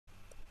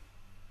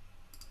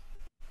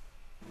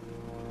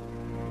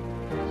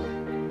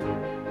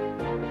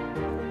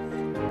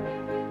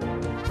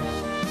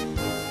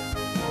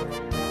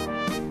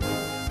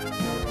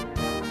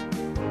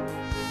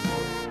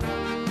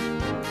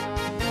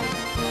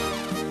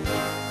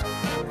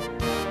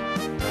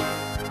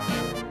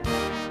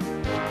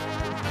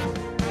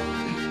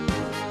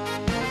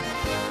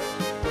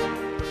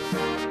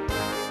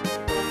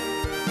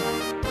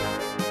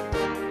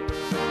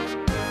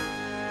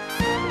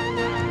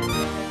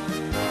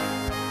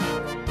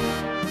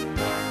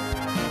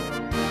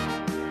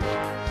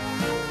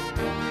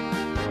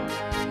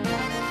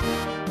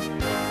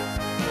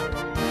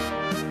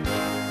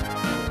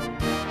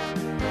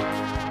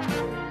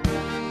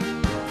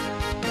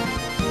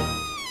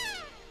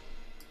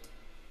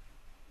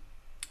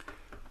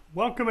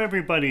Welcome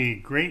everybody.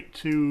 Great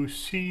to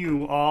see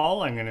you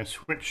all. I'm going to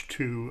switch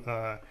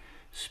to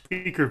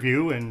speaker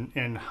view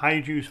and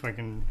hide you so I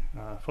can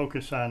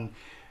focus on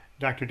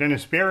Dr.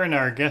 Dennis Barron.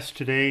 Our guest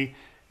today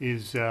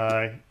is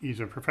he's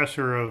a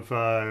professor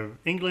of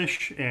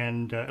English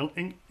and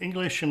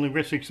English and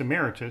Linguistics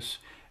Emeritus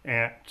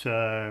at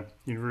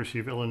University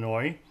of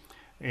Illinois.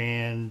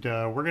 And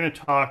we're going to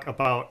talk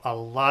about a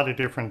lot of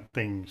different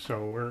things.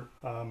 So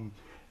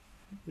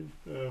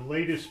the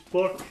latest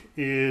book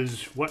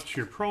is What's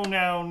Your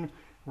Pronoun?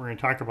 We're going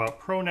to talk about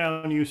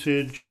pronoun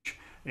usage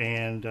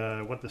and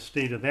what the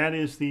state of that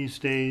is these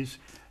days.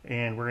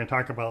 And we're going to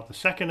talk about the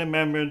Second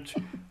Amendment.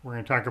 We're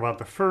going to talk about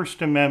the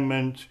First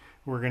Amendment.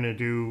 We're going to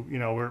do,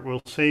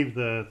 we'll save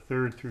the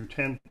 3rd through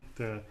 10th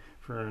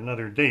for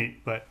another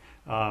date. But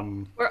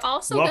We're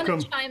also going welcome.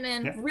 to chime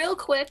in Yeah. real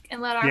quick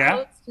and let our Yeah.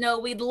 host know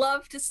we'd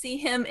love to see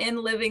him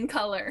in living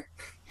color.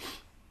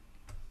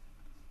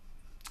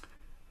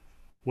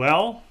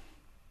 Well,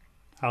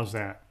 how's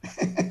that?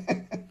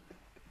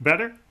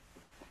 Better?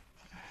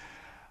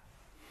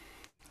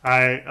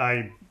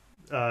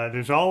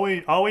 There's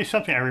always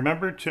something. I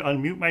remembered to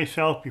unmute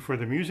myself before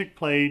the music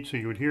played, so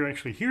you would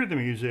actually hear the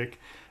music,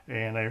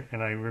 and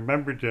I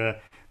remembered to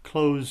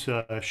close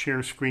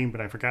share screen, but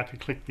I forgot to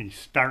click the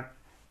start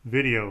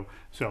video.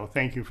 So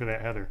thank you for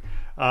that, Heather.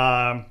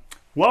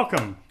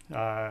 Welcome,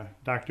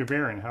 Dr.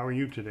 Barron. How are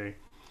you today?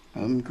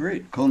 I'm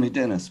great. Call me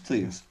Dennis,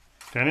 please.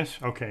 Dennis?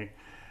 Okay.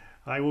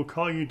 I will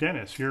call you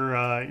Dennis. You're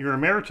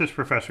emeritus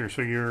professor,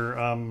 so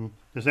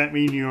does that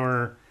mean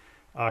you're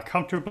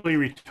comfortably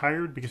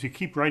retired because you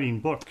keep writing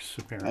books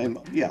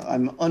apparently?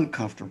 I'm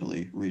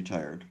uncomfortably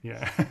retired.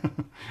 Yeah.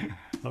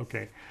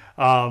 Okay.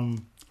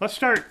 Let's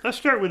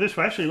start with this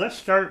one. Actually, let's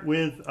start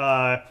with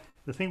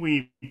the thing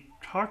we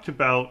talked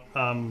about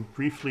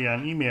briefly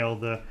on email.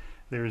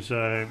 There's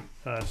a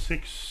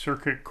Sixth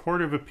Circuit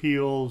Court of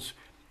Appeals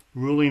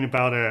ruling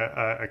about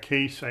a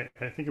case. I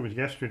think it was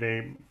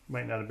yesterday,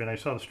 might not have been. I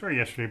saw the story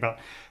yesterday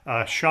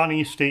about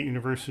Shawnee State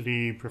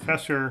University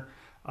professor.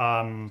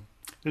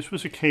 This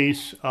was a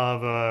case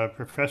of a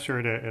professor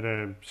at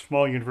a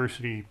small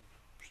university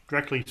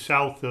directly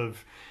south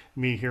of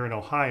me here in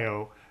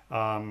Ohio,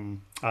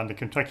 on the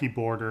Kentucky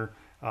border,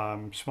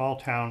 small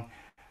town.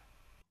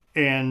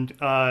 And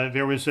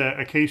there was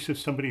a case of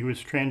somebody who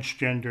was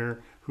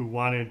transgender who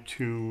wanted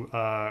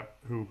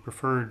who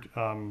preferred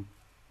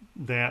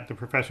that the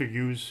professor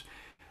use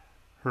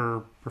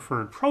her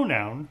preferred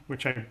pronoun,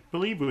 which I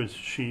believe was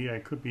she. I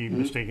could be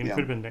mistaken. It Yeah,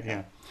 could have been, yeah,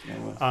 yeah. yeah,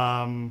 it was.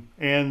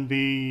 And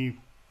the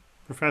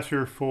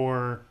professor,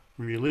 for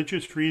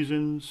religious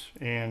reasons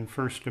and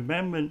First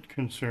Amendment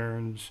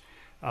concerns,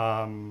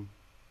 felt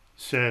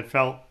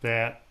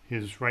that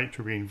his rights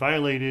were being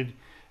violated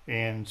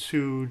and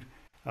sued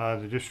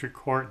the district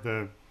court,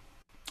 the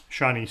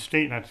Shawnee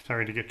State. Not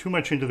sorry to get too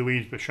much into the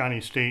weeds, but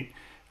Shawnee State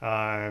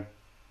uh,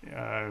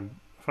 uh,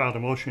 filed a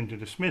motion to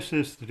dismiss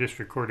this. The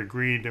district court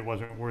agreed that it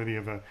wasn't worthy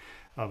of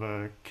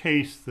a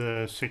case.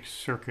 The Sixth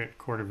Circuit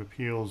Court of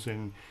Appeals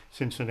in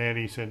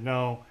Cincinnati said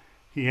no,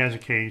 he has a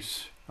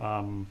case.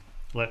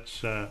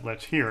 Let's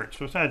hear it.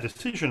 So it's not a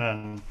decision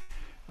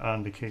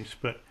on the case,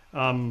 but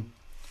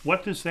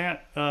what does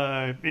that?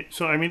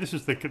 So I mean, this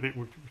is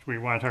we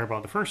want to talk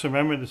about the First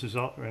Amendment. This is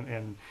all,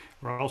 and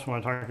we also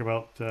want to talk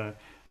about the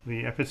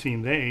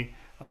epitheme they.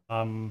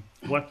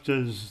 What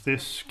does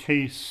this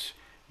case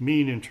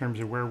mean in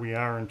terms of where we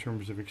are in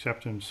terms of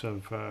acceptance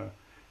of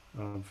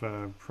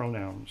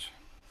pronouns?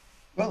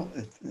 Well,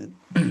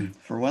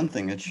 for one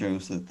thing, it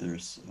shows that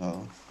there's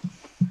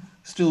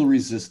still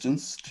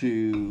resistance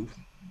to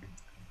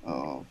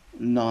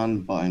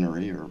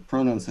non-binary or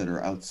pronouns that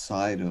are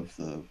outside of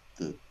the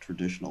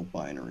traditional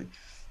binary.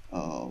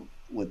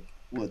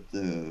 What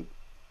the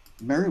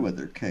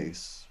Meriwether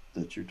case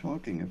that you're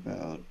talking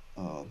about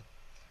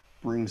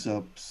brings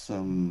up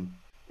some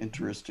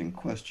interesting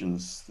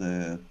questions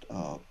that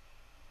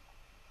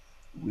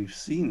we've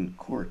seen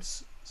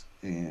courts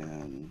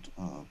and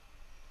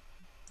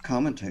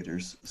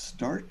commentators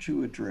start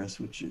to address,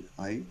 which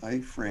I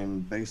frame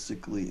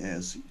basically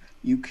as,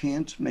 you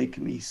can't make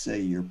me say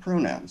your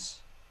pronouns.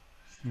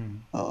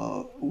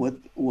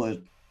 What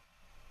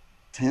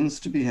tends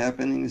to be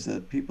happening is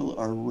that people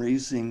are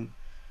raising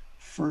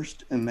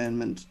First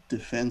Amendment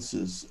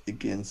defenses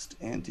against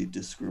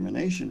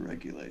anti-discrimination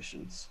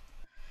regulations.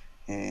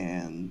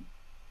 And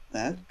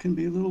that can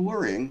be a little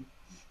worrying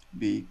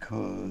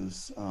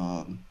because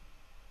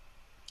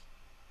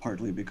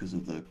partly because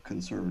of the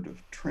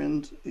conservative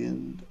trend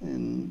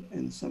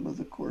in some of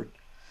the court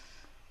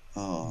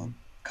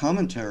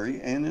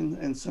commentary and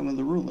in some of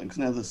the rulings.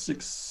 Now, the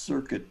Sixth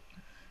Circuit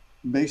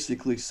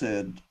basically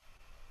said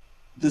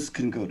this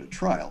can go to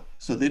trial.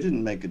 So they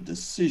didn't make a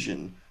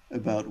decision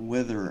about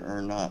whether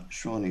or not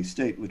Shawnee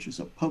State, which is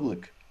a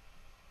public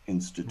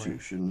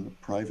institution,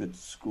 right, private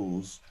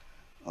schools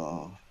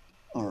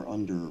are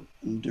under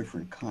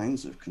different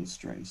kinds of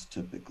constraints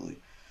typically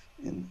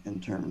in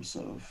terms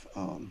of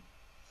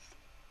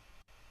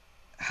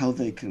how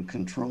they can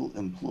control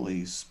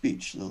employee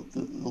speech.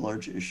 The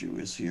large issue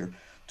is here,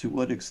 to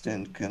what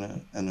extent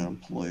can an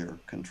employer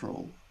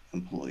control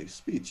employee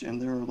speech?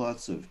 And there are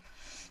lots of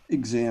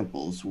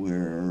examples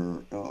where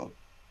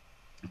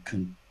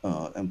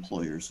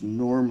employers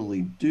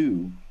normally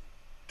do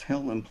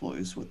tell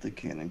employees what they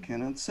can and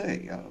cannot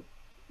say.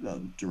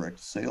 Direct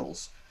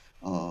sales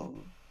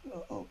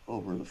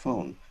over the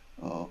phone.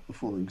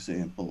 For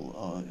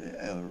example,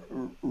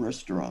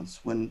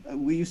 restaurants. When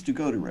we used to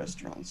go to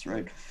restaurants,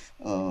 right?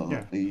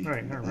 Yeah,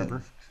 right, I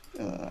remember.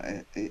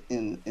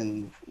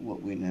 In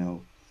what we now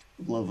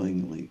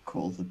lovingly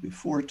call the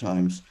before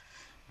times,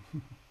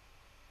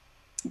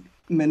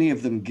 many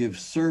of them give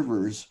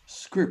servers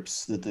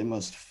scripts that they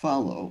must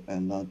follow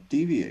and not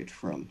deviate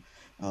from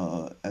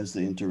as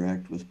they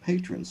interact with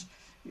patrons.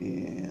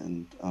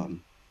 And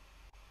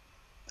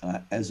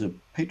as a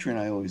patron,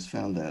 I always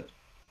found that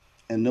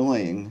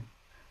annoying,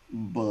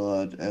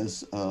 but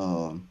as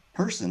a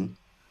person,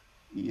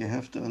 you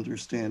have to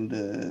understand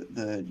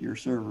that your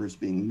server is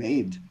being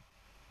made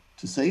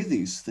to say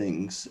these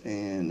things,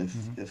 and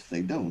if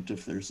they don't,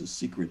 if there's a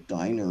secret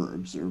diner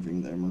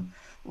observing them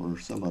or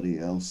somebody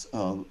else,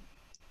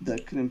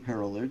 that can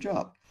imperil their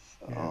job.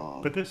 Yeah.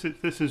 But this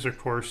is of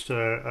course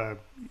a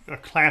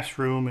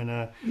classroom and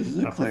a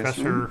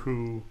professor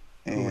who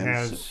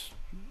has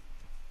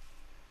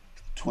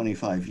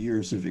 25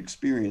 years of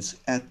experience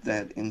at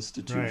that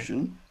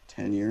institution,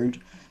 right, tenured.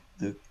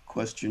 The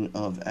question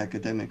of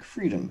academic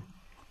freedom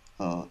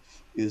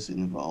is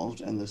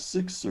involved, and the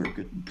Sixth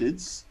Circuit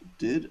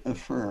did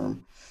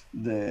affirm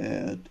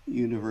that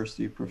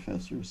university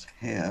professors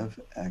have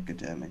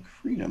academic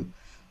freedom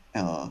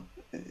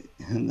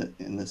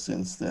in the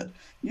sense that,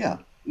 yeah,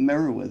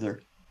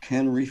 Meriwether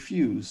can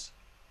refuse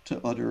to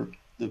utter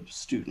the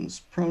student's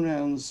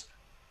pronouns,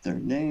 their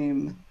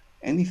name,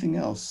 anything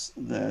else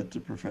that the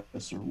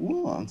professor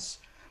wants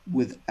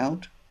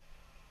without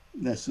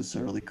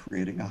necessarily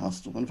creating a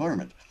hostile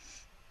environment.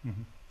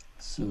 Mm-hmm.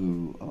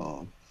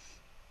 So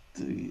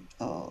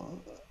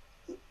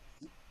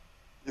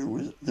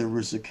there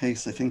was a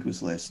case, I think it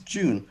was last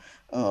June,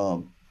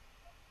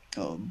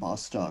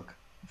 Bostock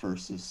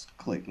versus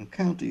Clayton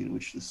County, in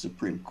which the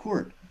Supreme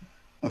Court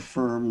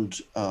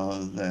affirmed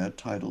that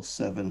Title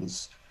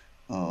VII's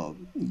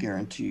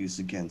guarantees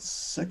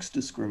against sex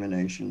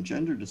discrimination,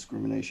 gender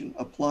discrimination,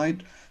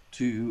 applied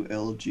to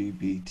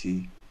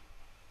LGBT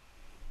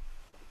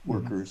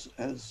workers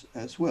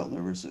as well.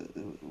 There was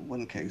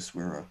one case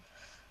where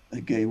a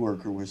gay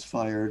worker was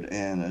fired,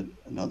 and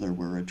another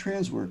where a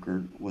trans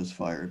worker was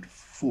fired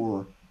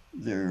for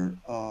their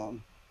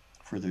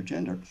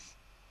gender.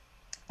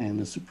 And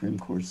the Supreme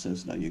Court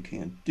says, no, you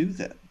can't do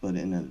that. But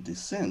in a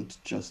dissent,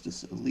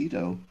 Justice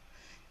Alito,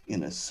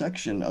 in a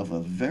section of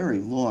a very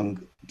long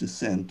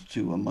dissent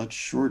to a much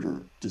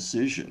shorter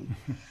decision,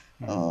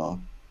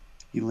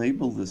 he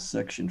labeled this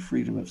section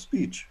freedom of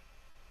speech.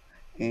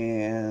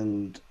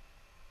 And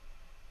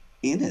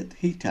in it,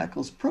 he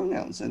tackles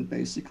pronouns. And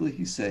basically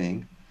he's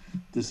saying,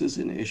 this is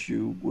an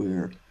issue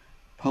where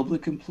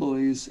public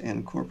employees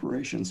and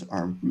corporations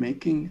are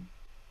making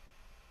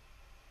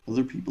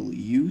other people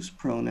use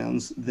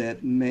pronouns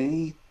that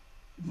may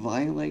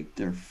violate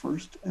their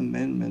First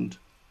Amendment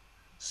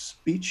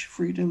speech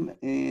freedom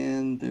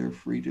and their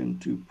freedom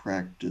to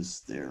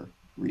practice their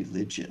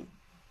religion.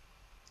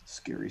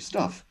 Scary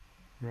stuff.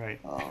 Right.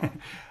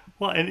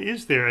 Well, and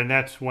is there, and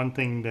that's one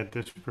thing that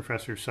this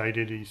professor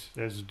cited, he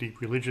has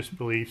deep religious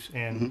beliefs,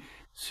 and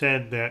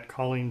said that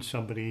calling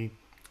somebody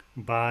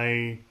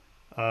by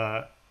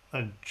a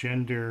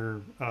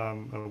gender,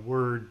 a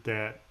word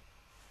that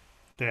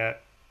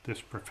this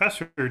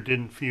professor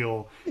didn't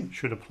feel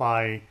should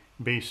apply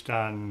based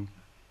on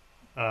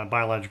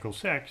biological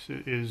sex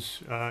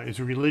is a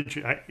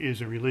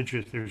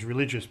religious. There's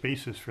religious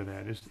basis for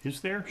that.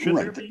 Is there? Should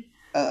there be?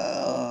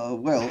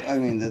 Well, I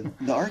mean,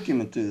 the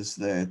argument is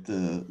that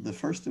the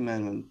First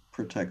Amendment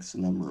protects a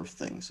number of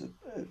things.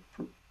 It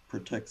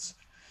protects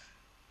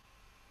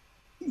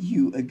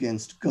you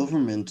against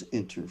government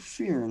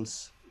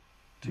interference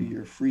to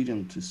your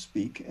freedom to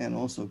speak, and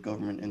also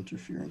government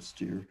interference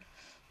to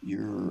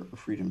your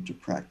freedom to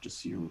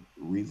practice your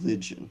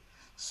religion.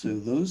 So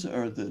those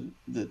are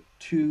the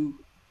two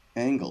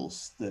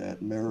angles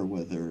that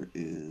Meriwether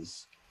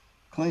is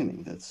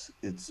claiming.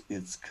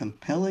 It's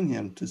compelling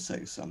him to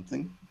say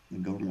something. The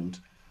government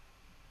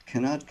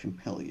cannot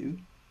compel you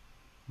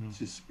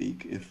to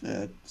speak if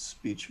that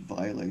speech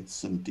violates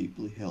some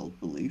deeply held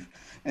belief,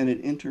 and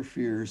it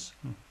interferes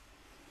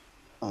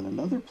on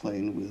another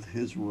plane with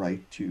his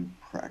right to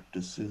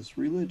practice his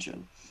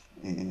religion,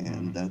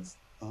 and that's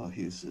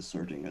he's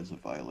asserting as a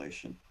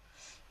violation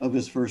of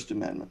his First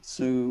Amendment.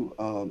 So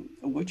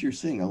what you're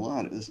seeing a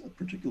lot is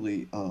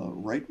particularly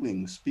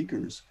right-wing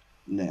speakers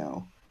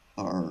now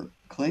are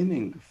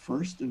claiming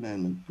First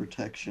Amendment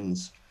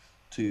protections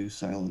to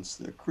silence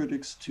their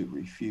critics, to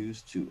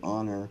refuse to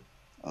honor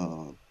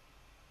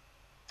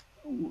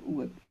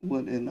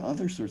what in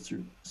other sorts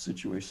of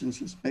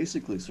situations is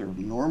basically sort of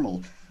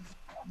normal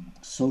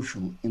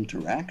social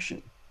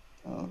interaction,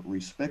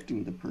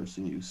 respecting the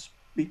person you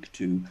speak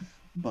to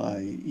by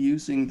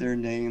using their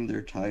name,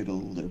 their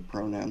title, their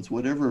pronouns,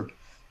 whatever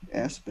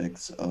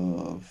aspects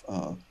of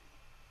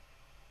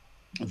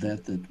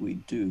that we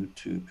do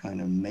to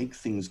kind of make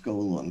things go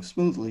along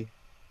smoothly.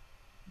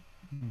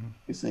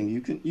 He's saying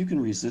you can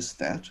resist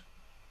that,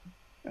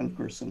 and of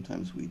course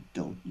sometimes we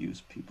don't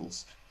use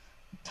people's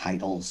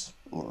titles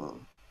or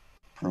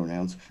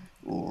pronouns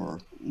or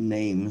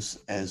names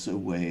as a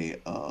way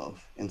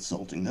of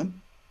insulting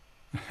them,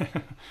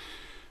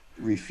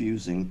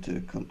 refusing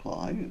to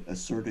comply,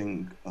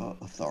 asserting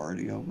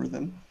authority over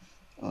them.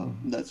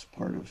 That's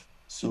part of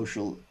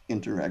social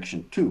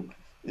interaction too.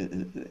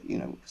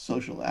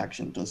 Social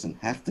action doesn't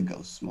have to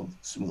go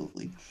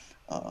smoothly.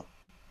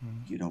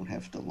 You don't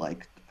have to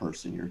like the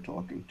person you're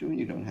talking to, and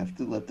you don't have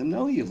to let them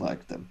know you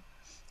like them.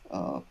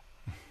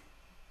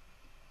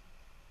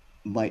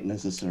 Might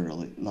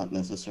not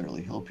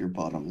necessarily help your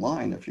bottom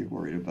line if you're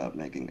worried about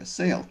making a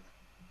sale.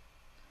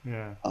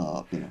 Yeah.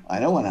 I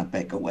don't want to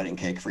bake a wedding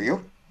cake for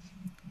you.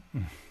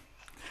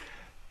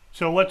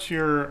 So what's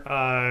your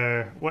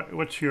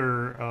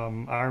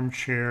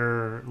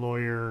armchair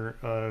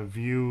lawyer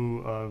view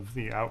of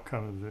the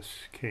outcome of this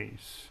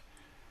case?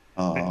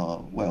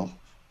 Well,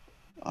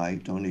 I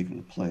don't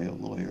even play a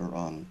lawyer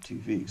on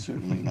TV,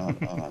 certainly not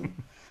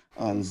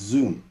on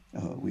Zoom.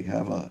 We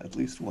have at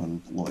least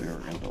one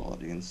lawyer in the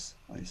audience,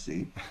 I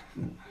see,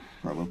 who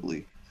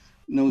probably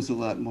knows a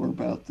lot more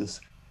about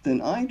this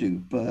than I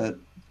do. But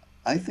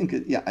I think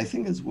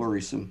it's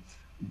worrisome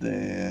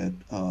that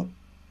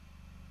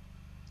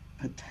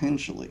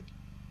potentially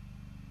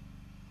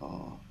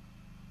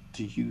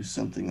to use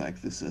something like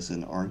this as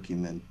an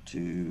argument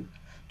to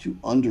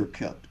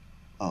undercut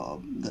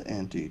the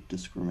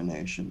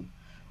anti-discrimination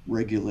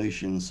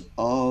regulations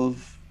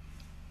of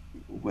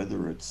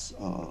whether it's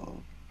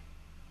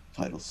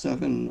Title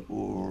VII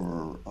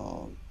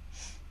or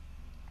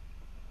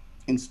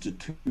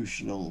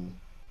institutional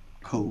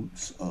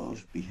codes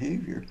of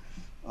behavior.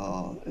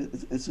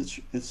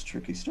 It's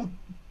tricky stuff.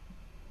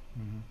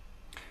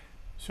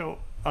 So,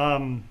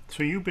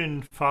 so you've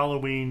been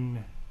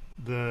following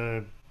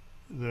the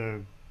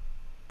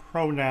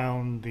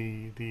pronoun,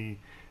 the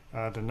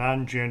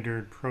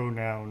non-gendered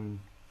pronoun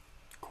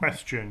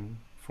question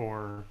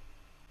for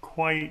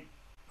quite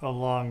a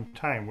long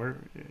time.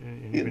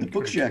 The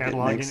book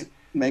jacket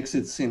makes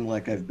it seem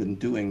like I've been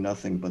doing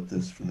nothing but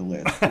this for the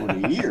last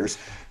 40 years,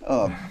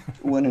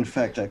 when in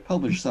fact I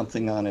published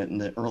something on it in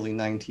the early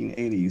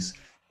 1980s,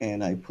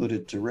 and I put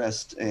it to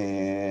rest,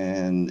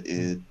 and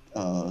it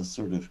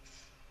sort of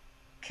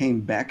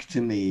came back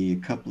to me a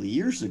couple of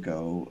years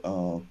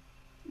ago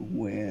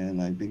when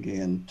I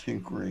began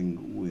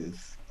tinkering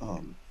with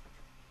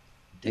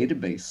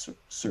database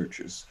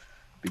searches,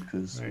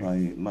 because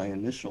my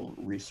initial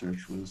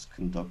research was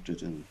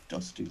conducted in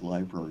dusty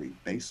library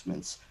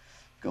basements,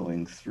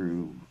 going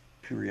through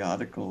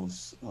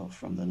periodicals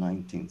from the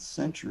 19th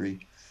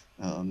century,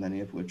 many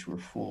of which were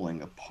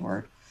falling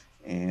apart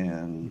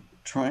and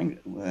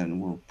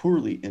were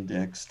poorly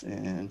indexed,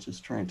 and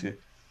just trying to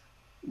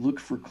look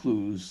for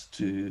clues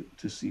to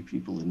see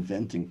people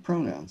inventing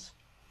pronouns,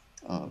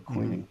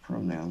 coining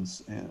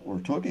pronouns, or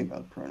talking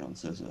about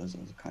pronouns as a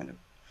kind of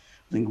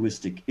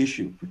linguistic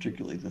issue,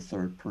 particularly the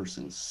third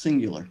person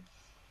singular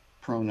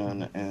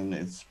pronoun and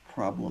its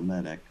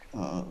problematic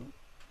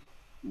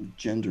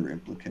gender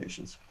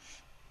implications.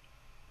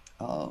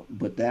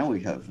 But now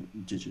we have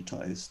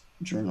digitized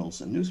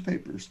journals and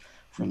newspapers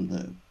from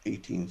the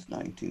 18th,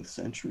 19th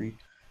century,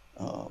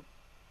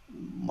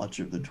 much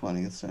of the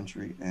 20th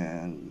century,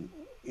 and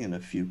in a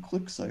few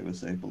clicks I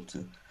was able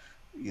to,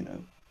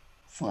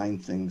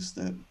 find things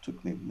that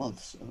took me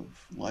months of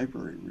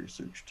library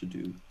research to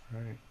do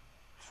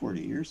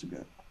 40 years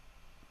ago.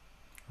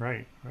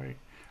 Right.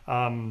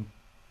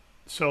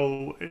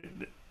 So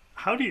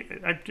how do you,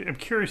 I'm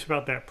curious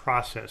about that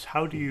process.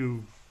 How do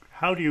you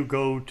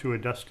go to a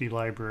dusty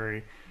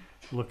library,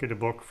 look at a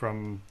book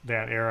from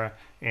that era,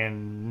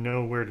 and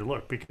know where to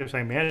look? Because I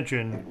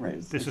imagine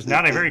this is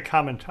not a very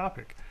common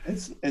topic.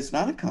 It's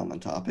not a common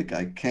topic.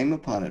 I came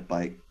upon it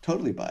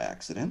totally by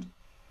accident.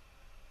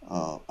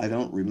 I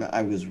don't remember.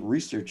 I was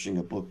researching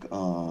a book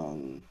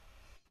on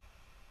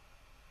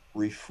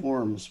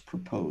reforms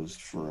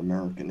proposed for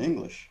American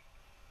English,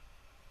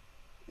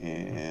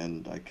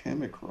 and I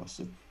came across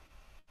it.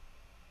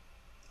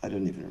 I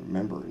don't even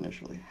remember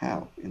initially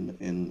how, in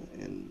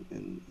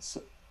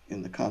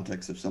the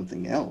context of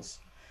something else,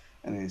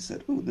 and I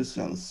said, "Oh, this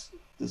sounds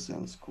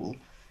cool,"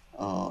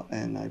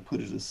 and I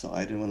put it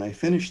aside. And when I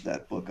finished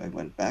that book, I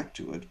went back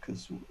to it,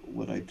 because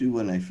what I do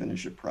when I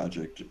finish a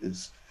project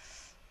is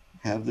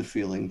have the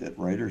feeling that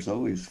writers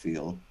always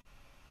feel: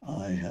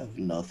 I have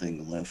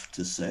nothing left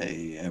to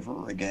say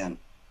ever again.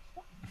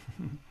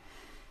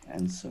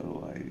 And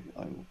so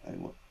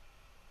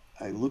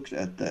I looked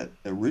at that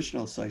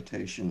original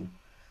citation,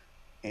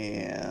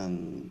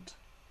 and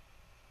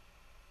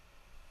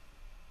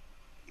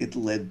it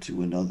led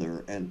to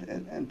another,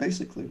 and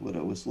basically what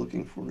I was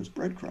looking for is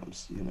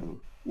breadcrumbs.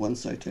 One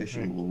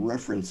citation will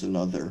reference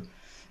another,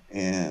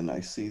 and I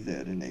see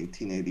that in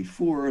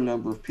 1884 a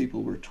number of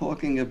people were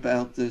talking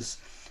about this.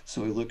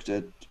 So I looked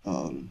at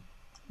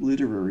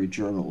literary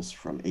journals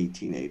from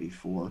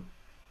 1884,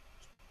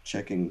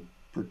 checking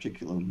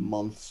particular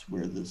months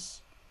where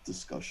this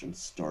discussion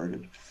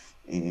started,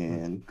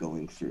 and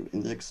going through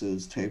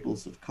indexes,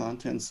 tables of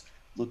contents,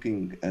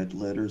 looking at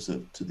letters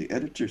to the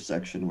editor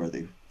section where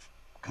they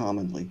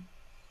commonly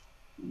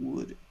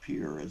would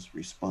appear as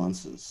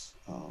responses.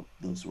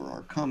 Those were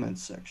our comment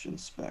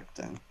sections back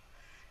then.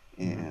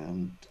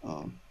 And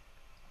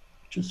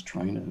just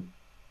trying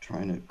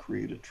to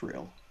create a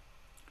trail.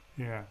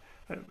 Yeah.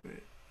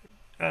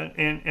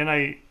 And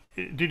I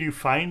did you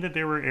find that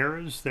there were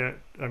errors that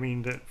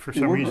that for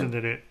some reason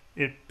that it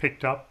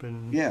picked up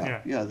and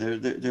there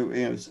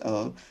is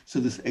so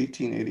this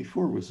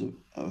 1884 was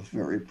a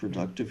very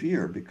productive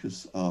year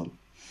because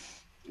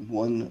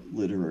one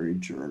literary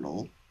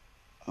journal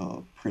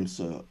prints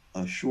a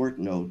short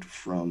note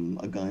from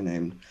a guy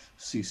named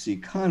C.C.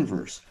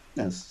 Converse.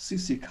 Now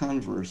C.C.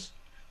 Converse,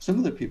 some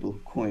of the people who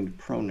coined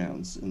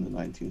pronouns in the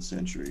 19th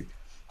century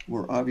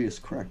were obvious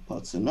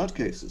crackpots and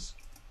nutcases.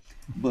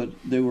 But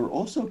they were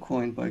also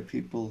coined by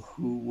people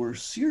who were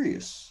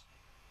serious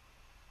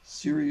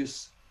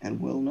and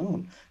well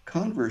known.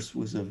 Converse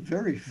was a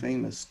very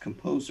famous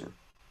composer,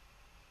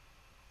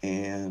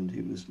 and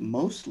he was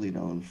mostly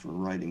known for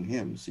writing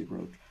hymns. He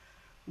wrote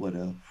 "What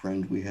a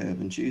Friend We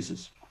Have in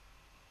Jesus,"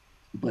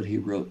 but he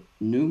wrote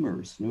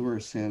numerous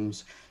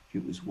hymns. He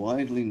was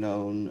widely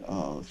known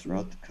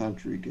throughout the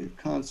country, gave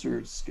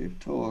concerts, gave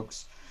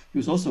talks. He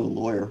was also a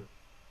lawyer,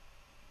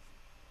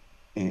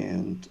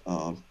 and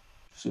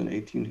so in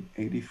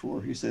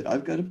 1884, he said,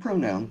 "I've got a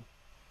pronoun."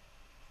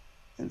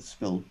 And it's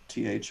spelled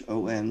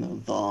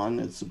Thon, thon.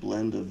 It's a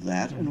blend of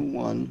that and a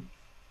one.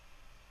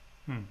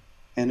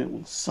 And it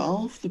will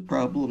solve the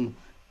problem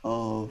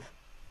of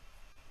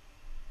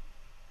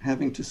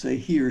having to say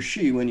he or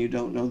she when you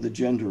don't know the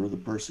gender of the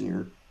person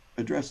you're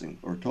addressing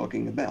or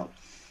talking about.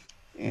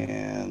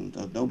 And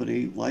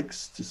nobody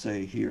likes to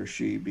say he or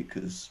she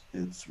because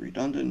it's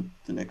redundant.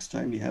 The next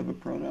time you have a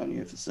pronoun, you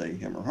have to say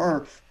him or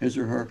her, his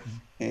or her,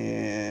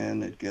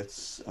 and it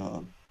gets,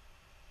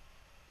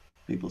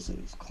 people said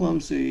it was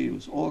clumsy, it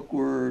was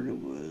awkward,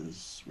 it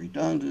was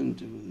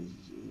redundant, it was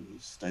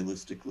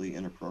stylistically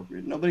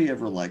inappropriate. Nobody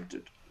ever liked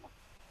it.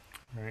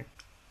 Right.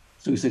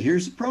 So we said,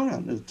 here's a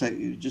pronoun.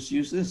 You just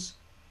use this.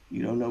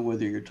 You don't know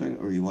whether you're talking,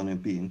 or you want to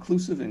be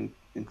inclusive and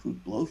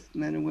include both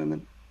men and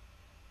women.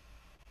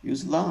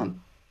 Use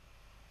thon.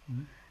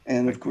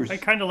 And of course, I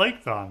kind of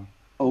like thon.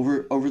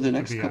 Over the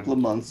next couple of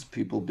months,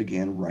 people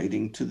began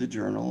writing to the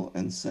journal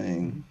and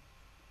saying,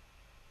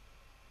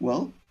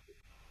 well,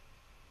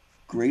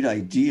 great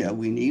idea.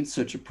 We need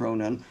such a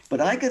pronoun, but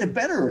I got a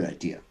better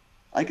idea.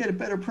 I got a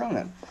better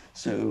pronoun.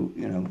 So,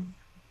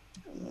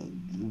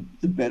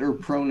 the better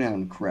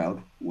pronoun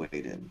crowd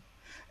weighed in.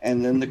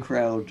 And then the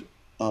crowd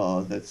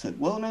that said,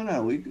 well,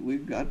 no,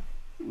 we've got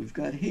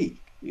he,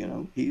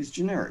 he's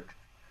generic.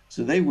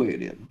 So they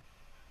weighed in.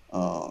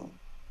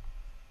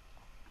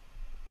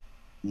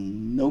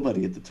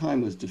 Nobody at the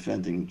time was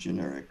defending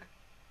generic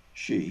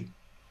she.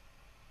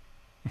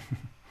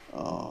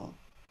 But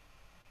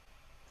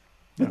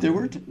there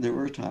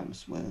were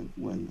times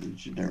when the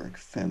generic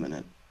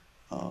feminine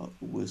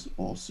was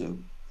also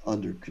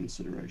under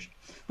consideration.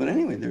 But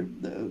anyway,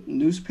 the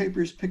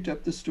newspapers picked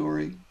up the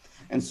story,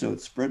 and so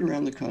it spread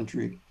around the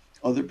country.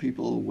 Other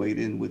people weighed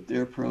in with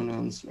their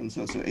pronouns, and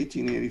so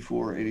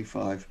 1884,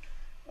 85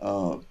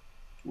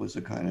 was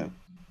a kind of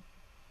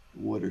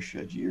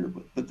watershed year.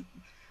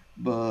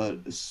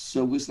 But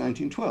so was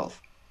 1912,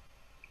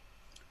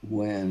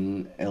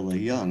 when Ella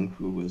Young,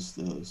 who was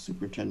the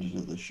superintendent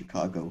of the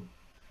Chicago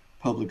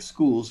public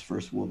schools,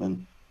 first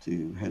woman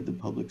to head the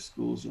public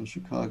schools in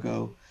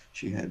Chicago.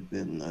 She had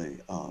been the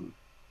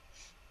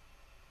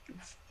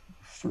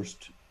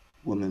first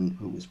woman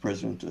who was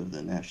president of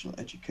the National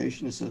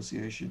Education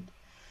Association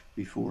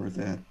before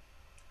that.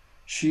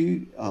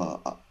 She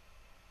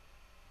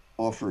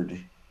offered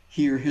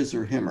he or his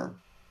or himmer,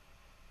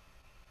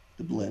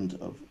 the blend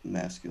of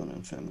masculine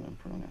and feminine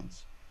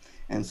pronouns.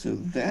 And so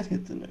that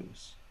hit the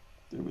news.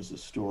 There was a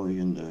story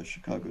in the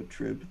Chicago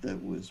Trib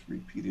that was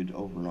repeated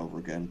over and over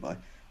again by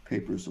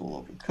papers all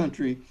over the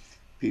country.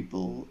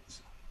 People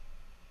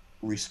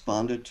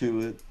responded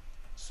to it,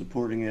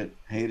 supporting it,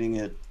 hating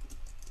it,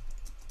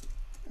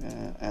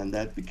 and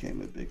that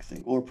became a big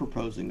thing, or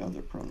proposing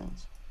other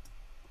pronouns.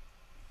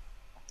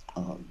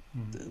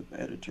 The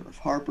editor of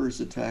Harper's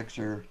attacked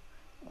her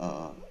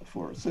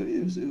for it. So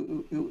it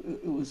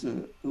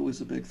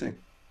was a big thing.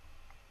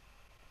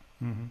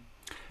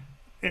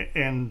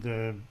 And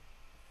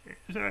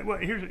well,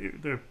 here's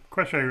the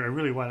question I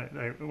really want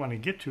to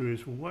get to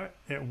is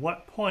at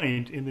what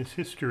point in this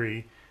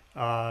history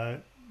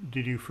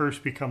did you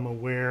first become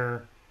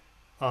aware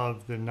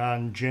of the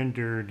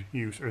non-gendered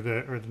use or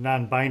the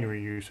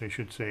non-binary use, I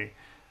should say,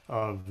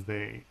 of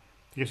they?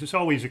 Because it's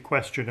always a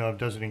question of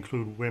does it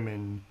include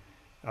women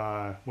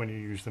when you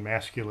use the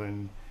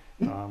masculine.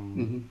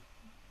 So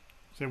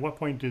at what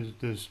point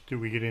do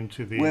we get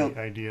into the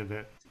idea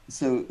that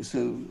so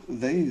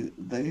they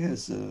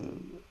has a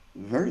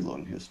very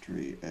long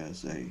history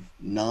as a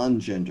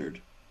non-gendered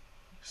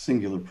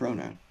singular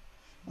pronoun.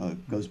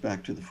 Goes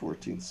back to the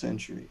 14th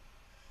century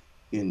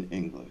in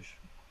English.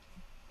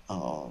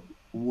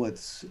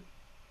 What's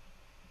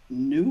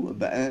new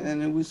about,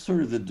 and it was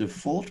sort of the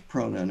default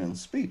pronoun in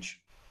speech.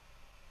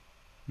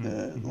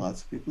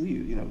 Lots of people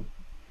use,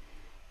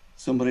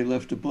 somebody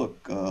left a book.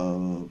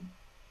 I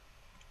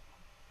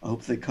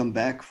hope they come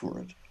back for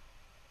it.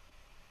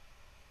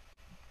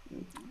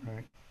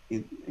 Right.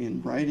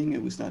 In writing,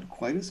 it was not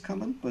quite as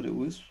common, but it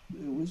was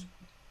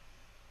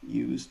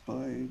used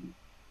by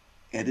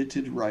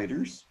edited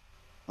writers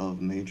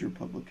of major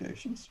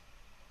publications.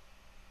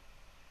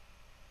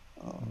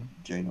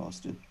 Jane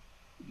Austen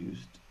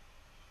used,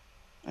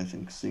 I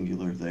think,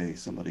 singular they,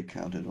 somebody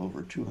counted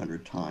over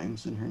 200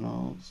 times in her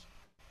novels.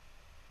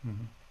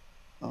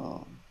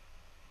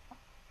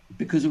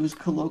 Because it was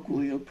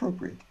colloquially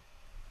appropriate.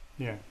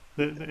 Yeah,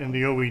 and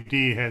the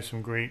OED has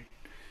some great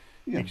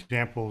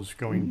examples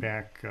going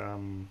back.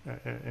 And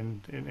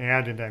an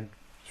ad, and I'm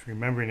just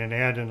remembering an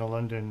ad in a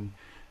London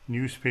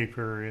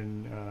newspaper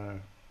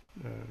in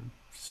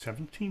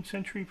 17th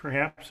century,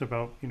 perhaps,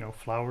 about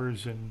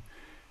flowers and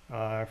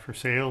for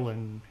sale,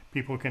 and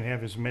people can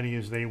have as many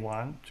as they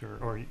want,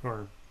 or it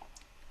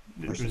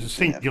was a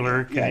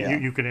singular.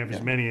 You can have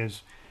as many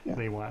as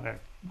they want. I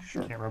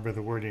can't remember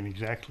the wording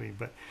exactly,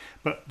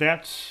 but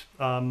that's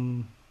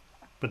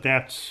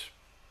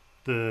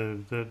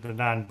the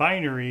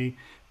non-binary.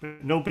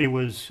 But nobody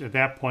was at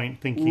that point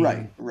thinking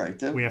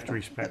we have to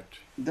respect.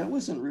 That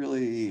wasn't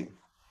really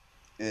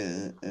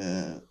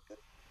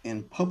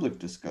in public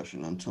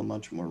discussion until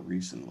much more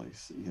recently.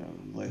 The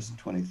last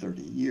 20,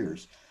 30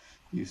 years,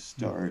 you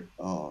start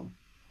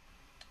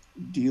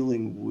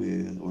dealing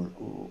with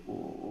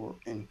or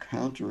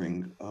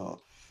encountering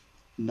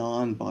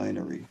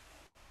non-binary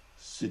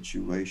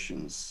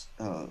situations.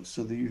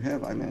 So that you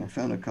have, I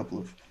found a couple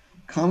of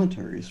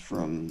commentaries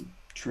from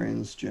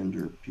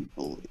transgender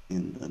people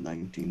in the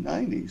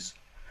 1990s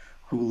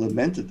who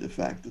lamented the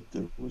fact that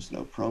there was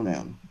no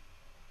pronoun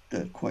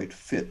that quite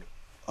fit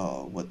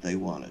what they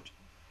wanted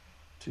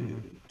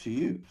to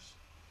use.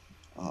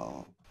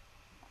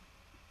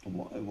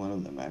 One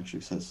of them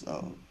actually says,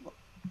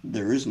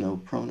 there is no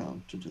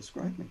pronoun to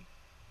describe me.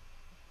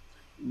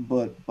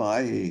 But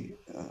by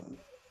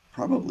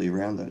probably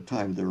around that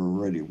time, there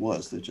already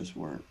was, they just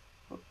weren't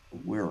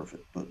aware of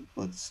it.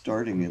 But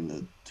starting in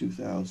the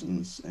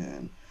 2000s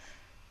and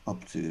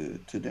up to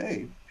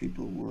today,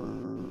 people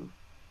were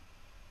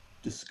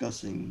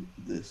discussing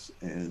this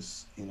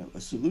as a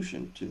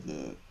solution to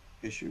the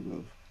issue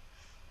of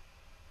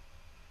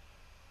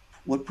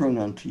what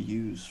pronoun to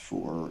use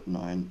for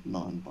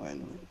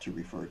non-binary, to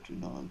refer to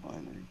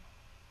non-binary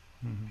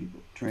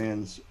people,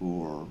 trans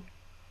or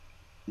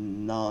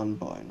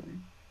non-binary,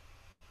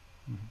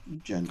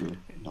 gender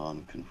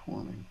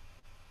non-conforming.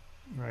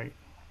 Right,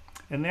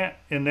 and I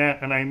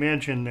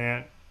imagine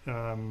that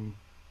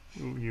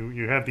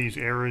you have these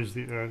eras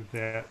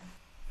that,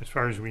 as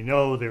far as we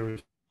know, there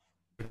was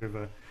sort of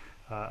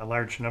a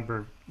large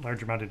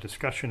amount of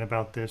discussion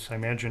about this. I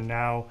imagine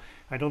now,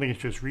 I don't think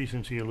it's just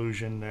recency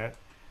illusion that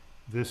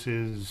this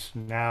is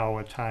now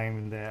a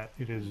time that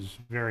it is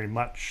very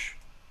much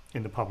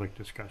in the public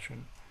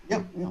discussion.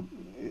 Yeah,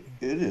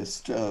 it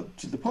is to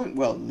the point.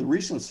 Well, the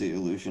recency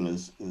illusion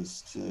is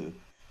to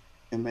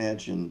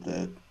imagine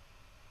that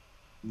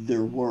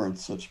there weren't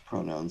such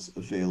pronouns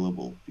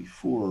available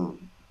before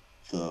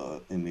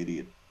the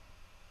immediate,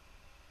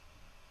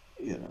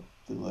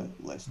 the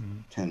last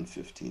 10,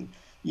 15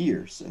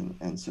 years.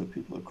 And so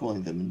people are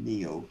calling them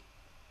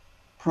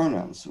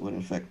neo-pronouns, when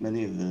in fact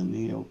many of the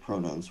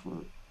neo-pronouns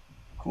were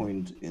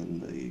coined in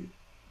the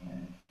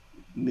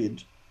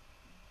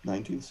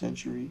mid-19th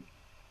century.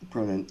 The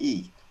pronoun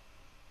E,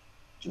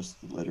 just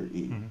the letter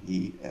E,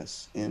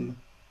 E-S-M,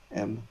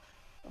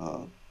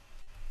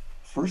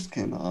 first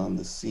came on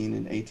the scene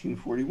in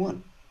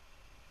 1841.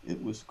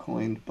 It was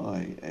coined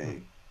by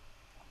a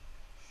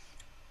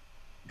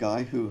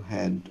guy who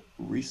had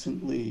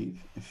recently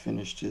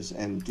finished his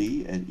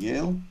MD at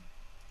Yale,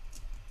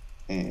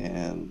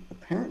 and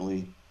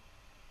apparently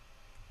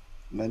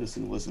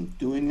medicine wasn't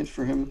doing it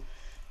for him,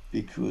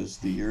 because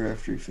the year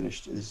after he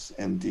finished his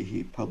MD,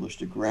 he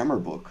published a grammar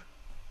book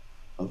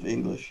of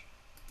English,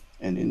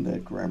 and in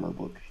that grammar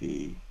book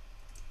he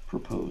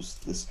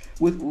proposed this.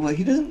 Well,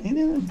 he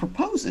didn't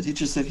propose it. He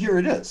just said, "Here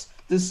it is.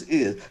 This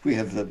is." We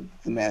have the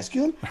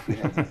masculine, we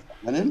have the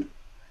feminine,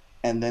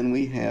 and then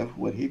we have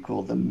what he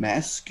called the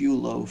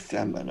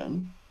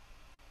masculo-feminine.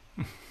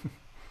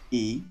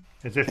 E,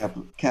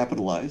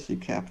 capitalized. He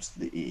caps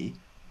the E,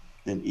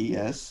 then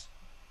ES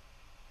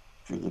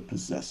for the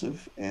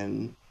possessive,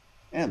 and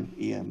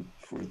EM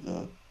for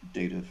the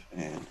dative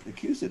and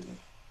accusative.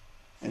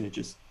 And it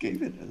just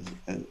gave it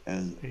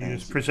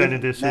as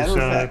presented this matter of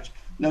fact.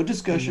 No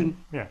discussion.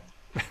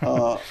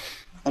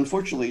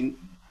 Unfortunately,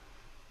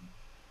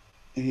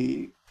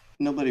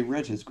 nobody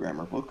read his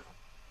grammar book.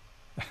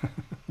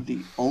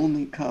 The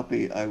only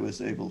copy I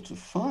was able to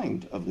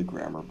find of the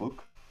grammar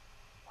book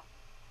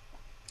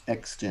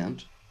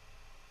extant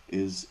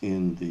was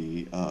in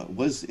the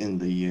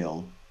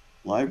Yale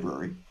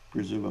library,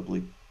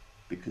 presumably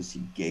because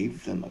he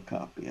gave them a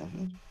copy of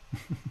it.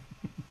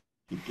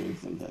 He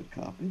gave them that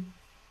copy.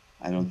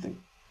 I don't think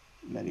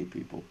many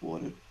people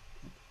bought it.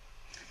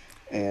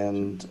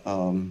 And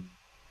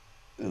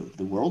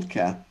the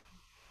WorldCat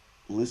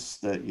lists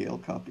that Yale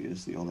copy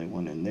as the only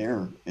one in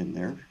their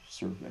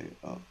survey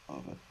of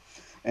it.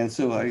 And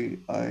so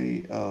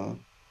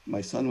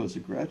my son was a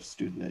grad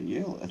student at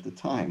Yale at the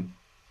time,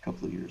 a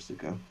couple of years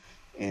ago.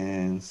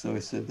 And so I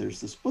said, "There's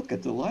this book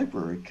at the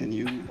library. Can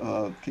you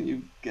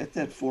get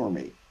that for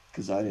me?"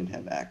 Because I didn't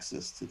have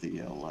access to the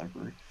Yale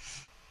library.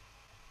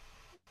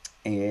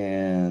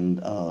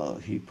 And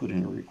he put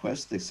in a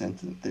request. They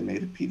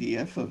made a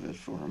PDF of it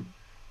for him,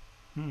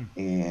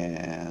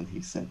 and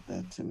he sent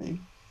that to me.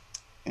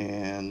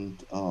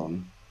 And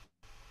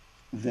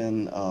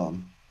then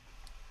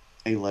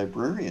a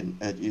librarian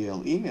at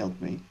Yale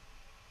emailed me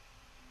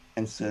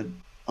and said,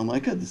 "Oh my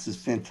God, this is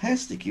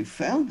fantastic! You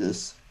found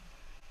this.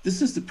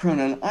 This is the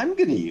pronoun I'm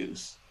going to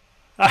use."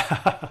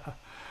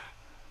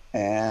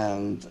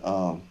 And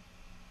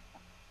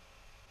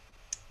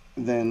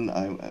then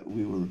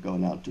we were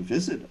going out to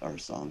visit our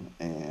son,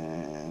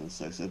 and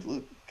so I said,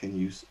 "Look, can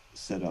you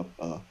set up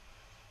a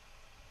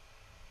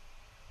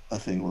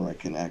thing where I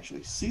can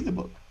actually see the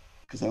book?"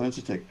 Because I wanted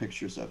to take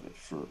pictures of it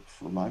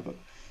for my book.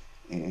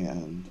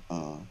 And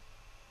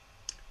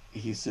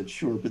he said,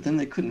 "Sure," but then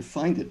they couldn't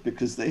find it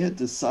because they had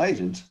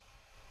decided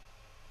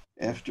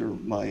after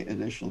my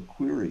initial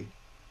query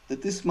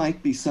that this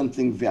might be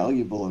something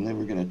valuable, and they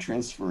were going to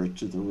transfer it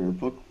to the rare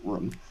book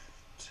room,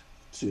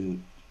 to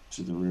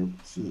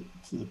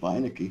the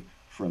Beinecke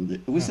from the.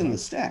 It was in the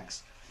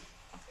stacks,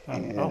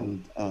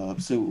 and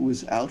so it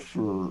was out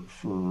for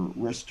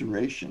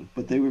restoration.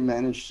 But they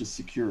managed to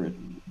secure it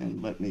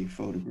and let me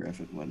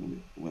photograph it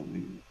when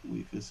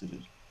we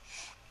visited.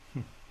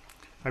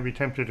 I'd be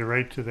tempted to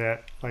write to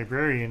that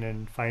librarian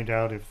and find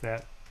out if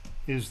that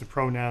is the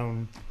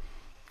pronoun,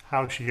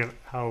 how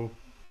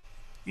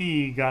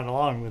E got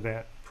along with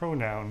that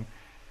pronoun.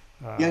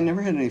 Yeah, I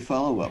never had any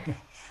follow-up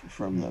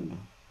from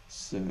them.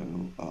 So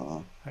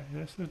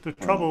that's the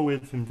trouble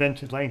with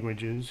invented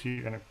languages.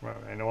 Well,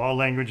 I know all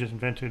languages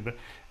invented, but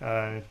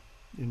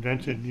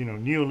invented,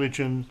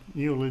 neologisms.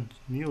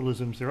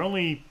 They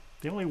only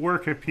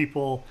work if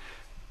people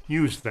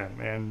use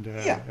them, and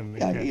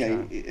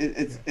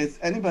it's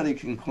anybody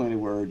can coin a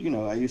word.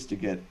 I used to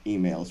get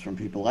emails from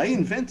people. I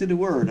invented a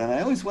word, and I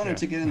always wanted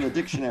to get in the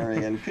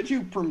dictionary. And could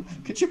you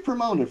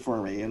promote it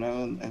for me? And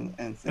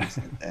things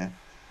like that.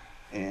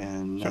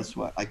 And that's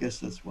why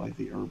that's why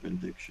the Urban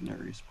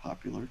Dictionary is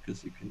popular,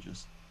 because you can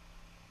just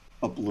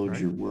upload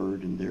your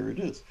word and there it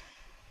is.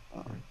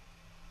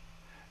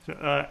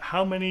 So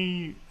how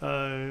many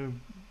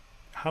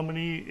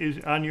is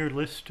on your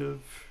list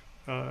of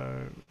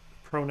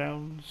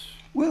pronouns?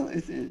 Well,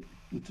 it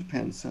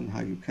depends on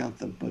how you count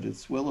them, but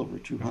it's well over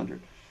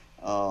 200.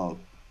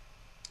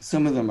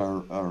 Some of them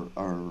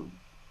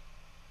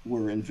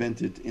were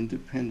invented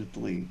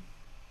independently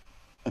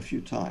a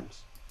few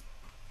times.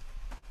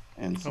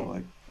 And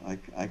so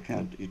I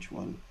count each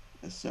one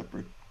as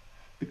separate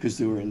because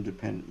they were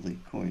independently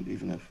coined,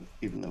 even though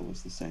it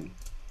was the same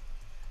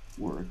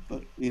word.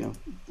 But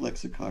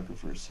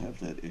lexicographers have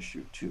that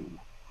issue too.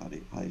 How do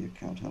you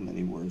count how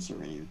many words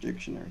are in your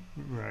dictionary?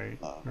 Right.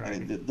 I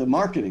mean, the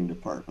marketing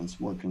department's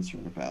more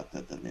concerned about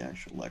that than the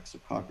actual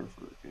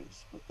lexicographer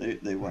is. But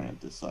they want to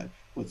decide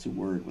what's a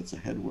word, what's a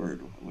head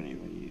word, when you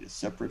need a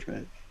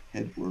separate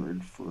head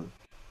word for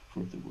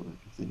the word,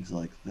 things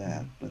like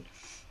that. But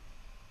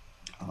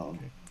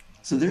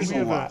so there's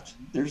a lot.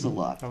 There's a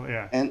lot. Oh,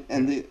 yeah.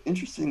 And the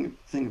interesting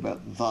thing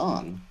about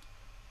Than,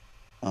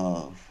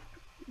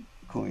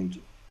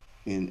 coined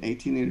in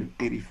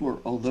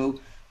 1884, although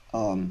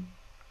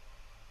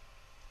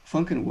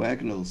Funk and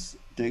Wagnalls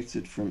dates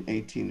it from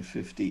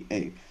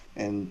 1858,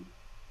 and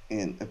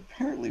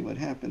apparently what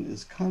happened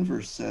is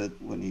Converse said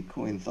when he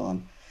coined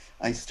Than,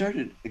 "I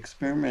started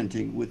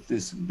experimenting with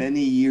this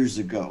many years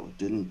ago."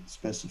 Didn't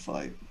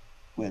specify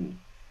when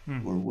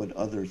or what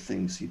other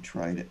things he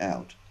tried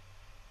out.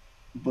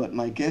 But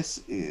my guess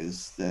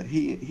is that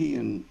he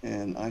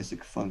and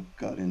Isaac Funk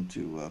got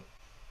into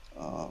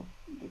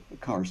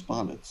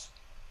correspondence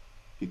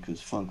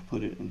because Funk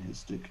put it in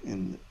his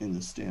in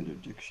the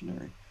Standard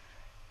Dictionary,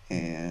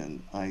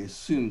 and I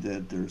assume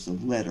that there's a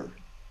letter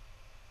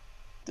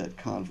that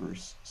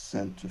Converse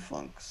sent to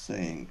Funk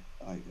saying,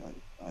 I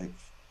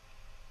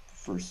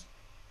first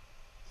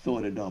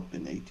thought it up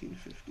in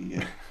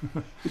 1858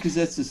 because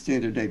that's the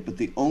standard date, but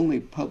the only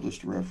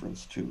published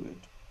reference to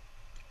it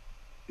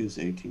is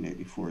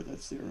 1884.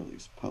 That's the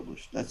earliest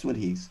published. That's when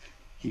he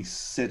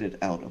set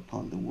it out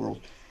upon the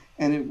world,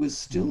 and it was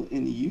still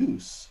in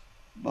use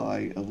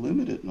by a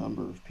limited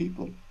number of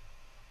people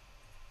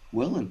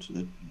well into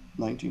the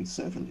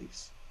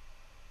 1970s.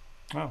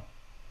 Oh,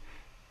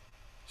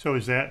 so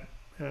is that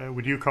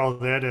would you call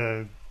that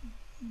a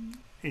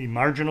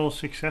marginal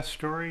success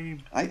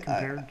story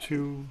compared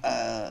to?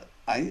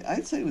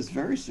 I'd say it was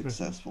very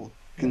successful,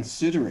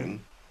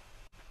 considering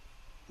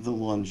the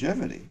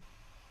longevity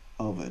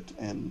of it,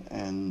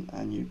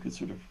 and you could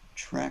sort of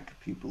track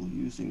people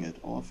using it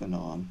off and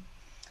on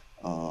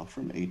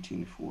from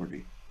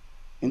 1840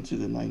 into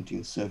the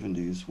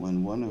 1970s,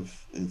 when one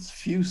of its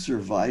few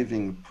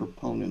surviving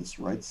proponents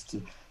writes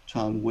to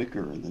Tom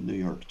Wicker in the New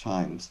York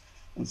Times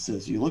and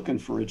says, "You're looking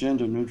for a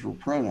gender neutral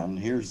pronoun,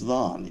 here's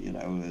thon."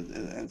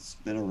 It's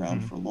been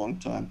around for a long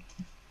time.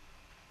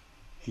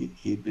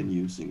 He'd been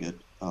using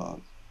it,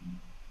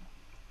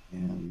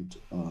 and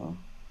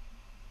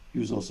he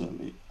was also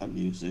a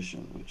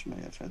musician, which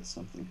may have had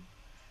something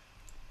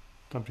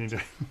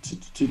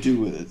to do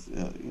with it,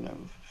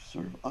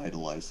 sort of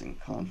idolizing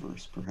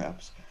Converse,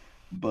 perhaps.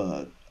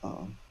 But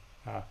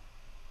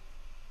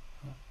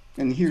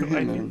and here,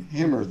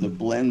 him are the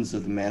blends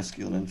of the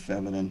masculine and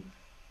feminine,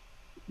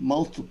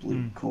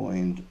 multiply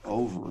coined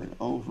over and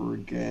over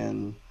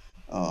again,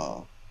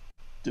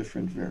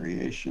 different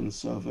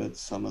variations of it,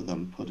 some of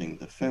them putting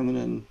the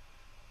feminine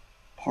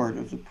part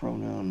of the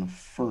pronoun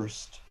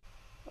first,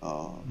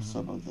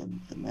 some of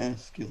them the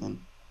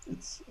masculine.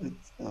 That's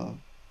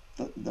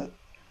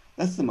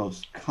the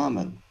most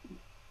common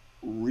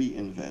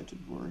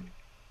reinvented word.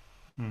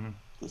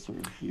 The sort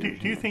of do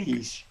you think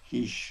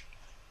heesh.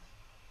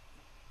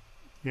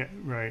 Yeah,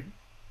 right.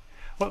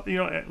 Well,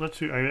 let's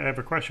see. I have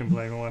a question,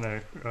 but I want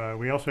to.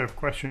 We also have a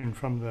question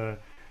from the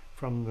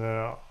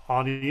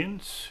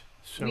audience,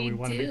 so we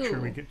want to make sure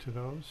we get to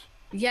those.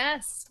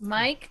 Yes,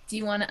 Mike, do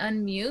you want to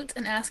unmute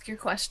and ask your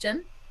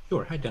question?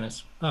 Sure. Hi,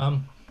 Dennis.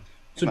 So,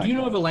 do you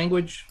know of a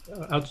language,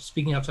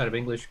 speaking outside of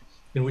English,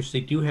 in which they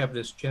do have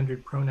this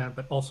gendered pronoun,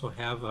 but also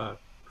have a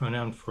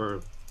pronoun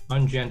for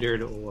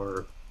ungendered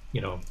or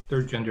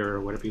third gender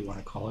or whatever you want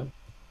to call it?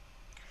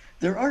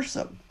 There are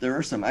some.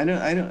 I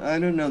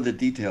don't know the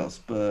details,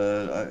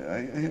 but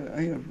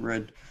I have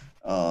read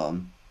a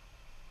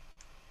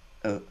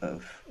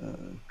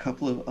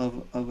couple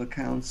of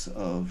accounts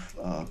of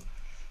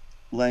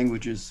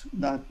languages,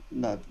 not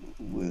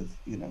with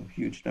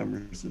huge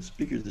numbers of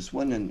speakers. This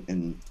one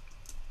in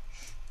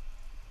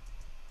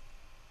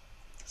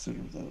sort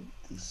of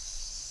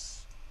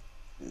this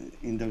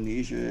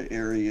Indonesia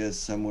area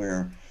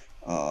somewhere,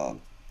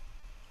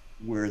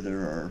 where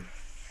there are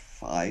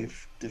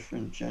 5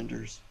 different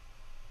genders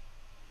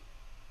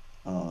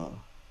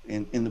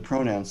in the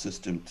pronoun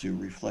system to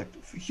reflect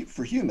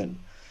for human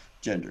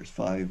genders,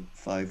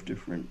 five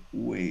different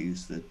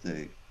ways that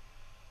they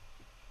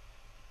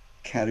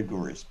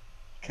categorize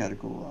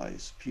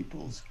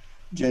people's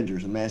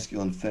genders: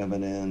 masculine,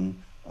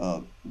 feminine,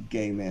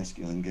 gay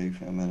masculine, gay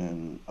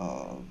feminine,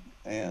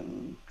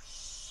 and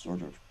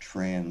sort of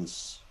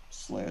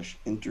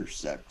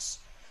trans/intersex.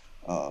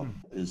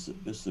 Is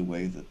the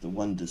way that the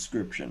one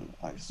description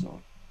I saw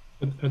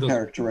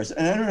characterized,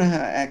 and I don't know how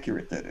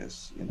accurate that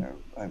is.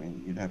 I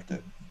mean, you'd have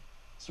to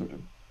sort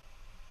of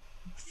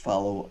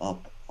follow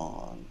up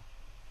on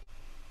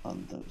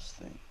those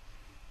things.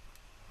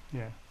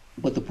 Yeah.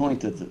 But the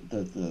point that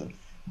the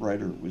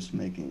writer was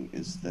making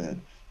is that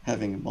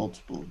having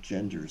multiple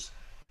genders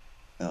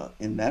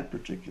in that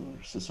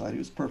particular society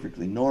was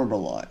perfectly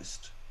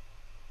normalized.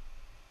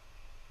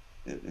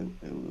 It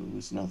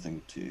was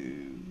nothing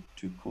to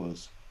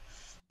cause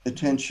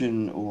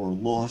attention or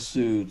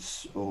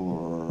lawsuits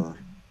or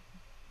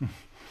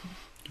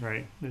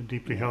right, the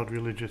deeply held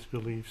religious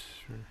beliefs.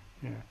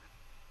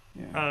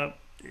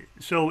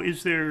 So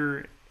is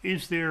there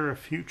a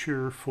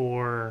future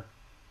for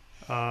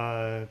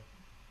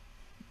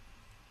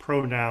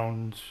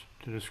pronouns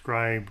to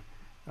describe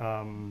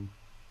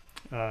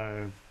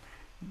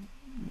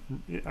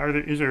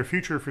is there a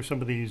future for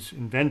some of these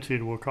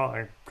invented, we'll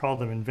call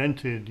them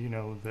invented,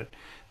 that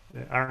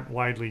aren't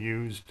widely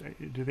used?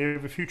 Do they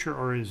have a future,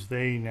 or is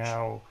they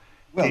now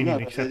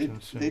gaining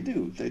acceptance? They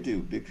do,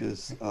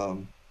 because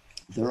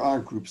there are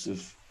groups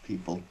of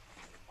people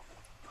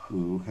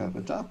who have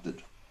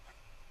adopted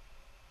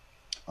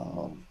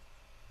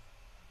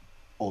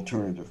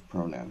alternative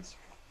pronouns.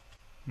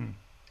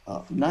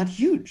 Not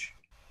huge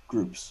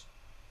groups.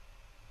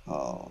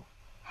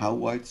 How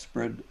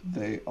widespread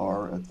they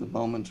are at the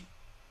moment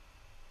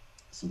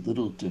is a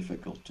little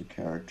difficult to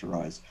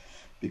characterize,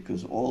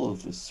 because all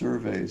of the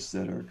surveys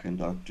that are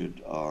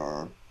conducted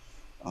are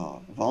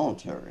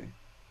voluntary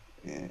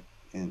in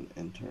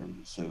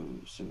terms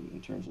of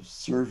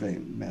survey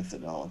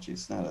methodology.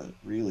 It's not a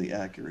really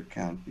accurate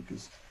count,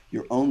 because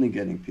you're only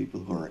getting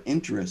people who are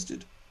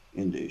interested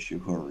in the issue,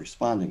 who are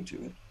responding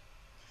to it.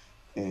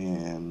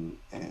 And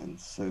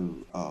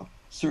so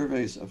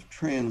surveys of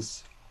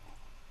trans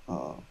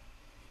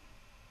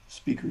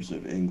speakers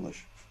of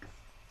English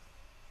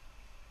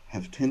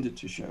have tended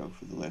to show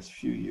for the last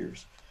few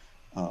years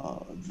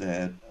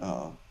that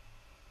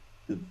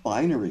the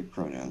binary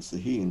pronouns, the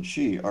he and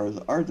she,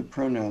 are the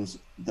pronouns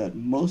that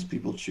most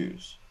people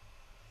choose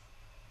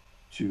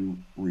to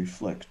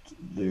reflect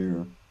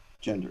their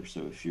gender.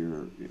 So if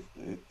you've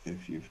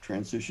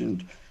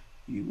transitioned,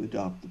 you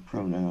adopt the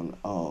pronoun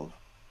of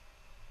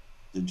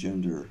the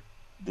gender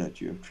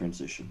that you have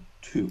transitioned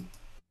to,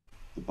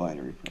 the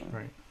binary pronoun.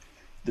 Right.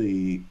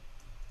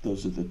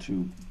 Those are the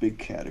two big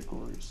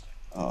categories.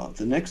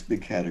 The next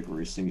big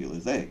category is singular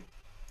they.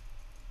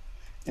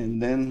 And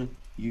then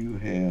you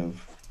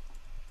have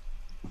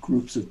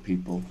groups of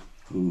people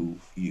who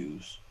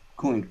use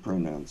coined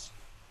pronouns.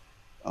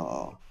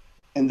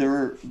 And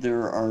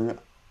there are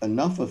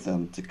enough of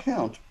them to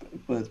count,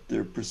 but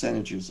their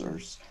percentages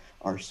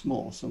are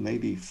small. So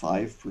maybe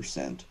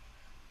 5%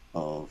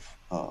 of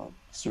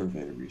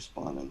survey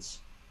respondents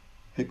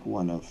pick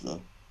one of the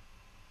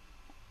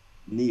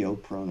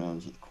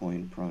neo-pronouns or the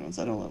coined pronouns.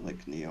 I don't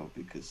like neo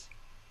because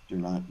they're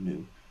not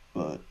new,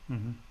 but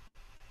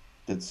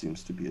that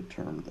seems to be a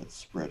term that's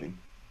spreading.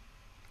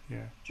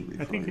 Yeah.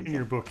 I think in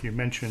your book you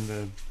mentioned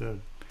the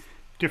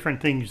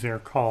different things they're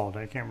called.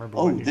 I can't remember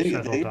what you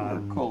settled they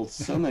on. were called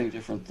so many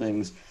different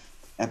things.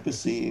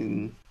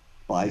 Epicene,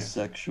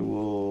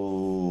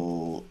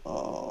 bisexual,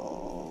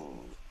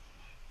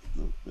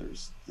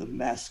 there's the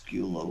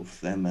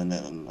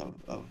masculo-feminine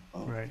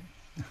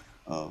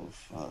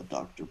of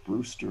Dr.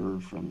 Brewster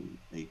from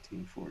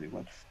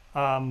 1841.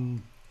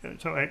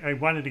 So I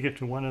wanted to get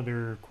to one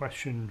other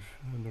question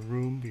in the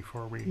room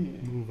before we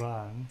move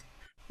on.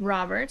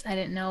 Robert, I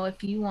didn't know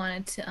if you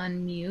wanted to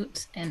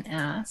unmute and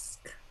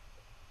ask.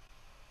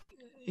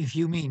 If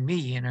you mean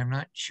me, and I'm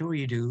not sure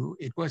you do,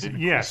 it wasn't a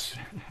yes.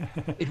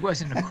 question. It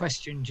wasn't a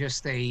question,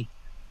 just a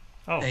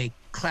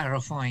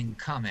clarifying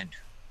comment.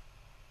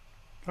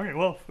 Okay,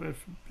 well,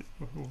 if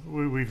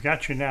we've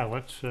got you now.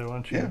 Let's why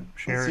don't you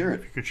share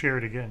it? If you could share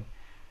it again.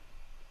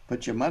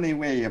 Put your money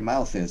where your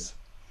mouth is.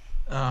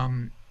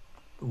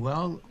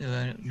 Well,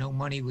 no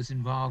money was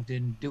involved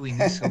in doing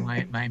this, so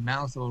my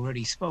mouth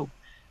already spoke.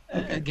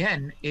 Okay.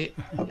 Again,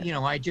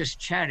 I just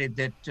chatted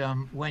that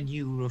when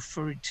you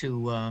referred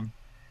to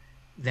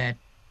that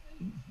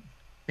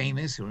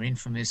famous or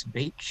infamous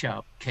bake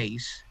shop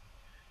case,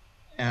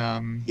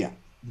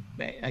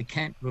 I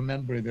can't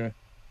remember the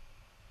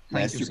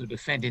plaintiffs or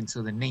defendants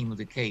or the name of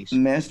the case.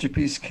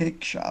 Masterpiece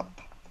Cake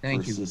Shop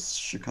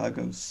versus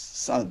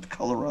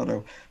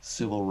Colorado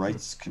Civil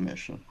Rights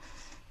Commission.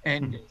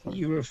 And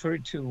you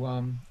referred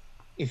to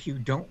if you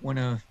don't want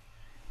to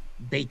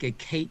bake a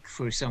cake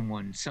for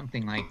someone,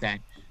 something like that.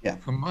 Yeah.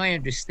 From my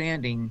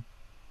understanding,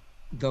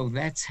 though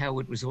that's how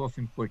it was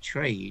often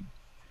portrayed,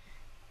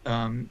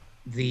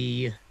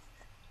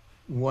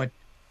 what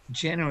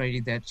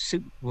generated that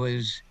suit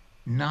was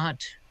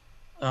not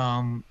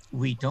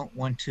we don't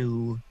want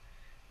to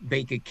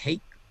bake a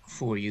cake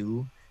for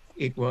you.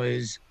 It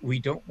was we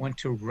don't want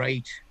to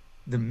write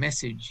the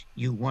message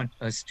you want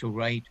us to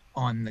write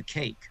on the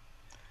cake.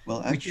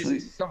 Well, actually,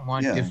 which is a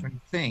somewhat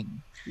different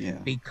thing. Yeah.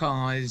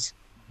 Because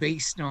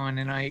based on,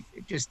 and I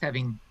just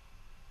having,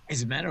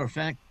 as a matter of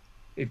fact,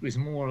 it was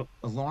more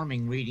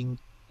alarming reading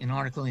an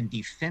article in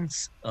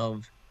defense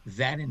of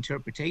that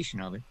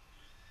interpretation of it.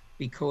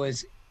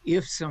 Because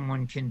if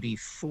someone can be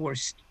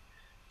forced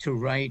to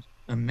write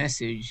a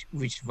message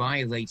which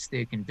violates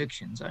their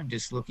convictions, I'm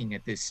just looking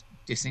at this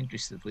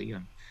disinterestedly.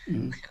 I'm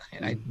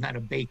not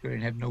a baker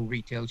and have no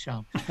retail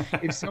shop.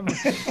 If someone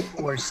is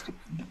forced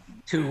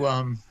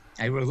to,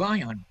 I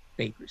rely on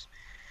bakers.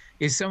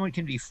 If someone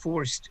can be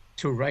forced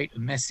to write a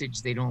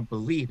message they don't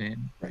believe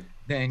in,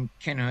 then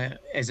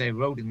as I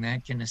wrote in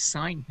that, can a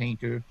sign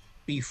painter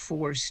be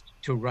forced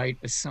to write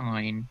a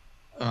sign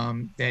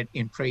that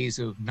in praise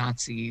of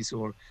Nazis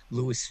or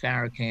Louis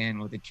Farrakhan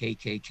or the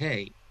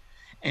KKK?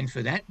 And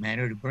for that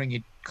matter, to bring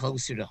it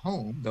closer to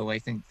home, though I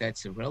think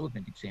that's a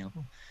relevant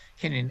example,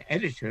 can an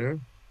editor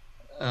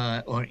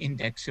or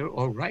indexer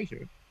or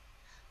writer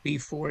be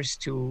forced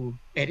to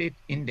edit,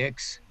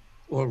 index,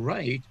 or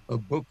write a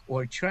book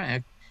or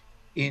tract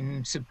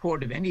in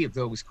support of any of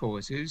those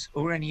causes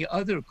or any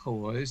other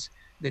cause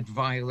that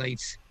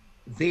violates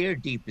their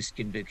deepest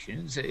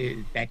convictions?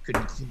 That could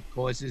include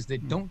causes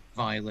that don't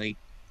violate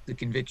the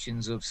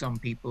convictions of some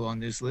people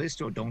on this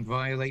list or don't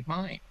violate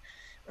mine.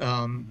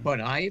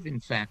 But I've, in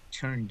fact,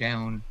 turned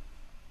down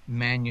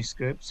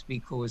manuscripts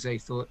because I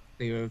thought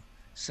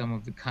some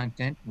of the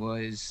content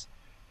was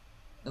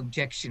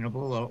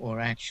objectionable or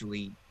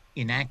actually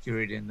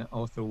inaccurate and the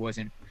author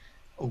wasn't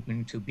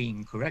open to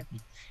being corrected.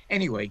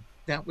 Anyway,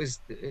 that was,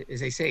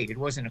 as I say, it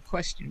wasn't a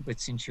question, but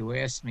since you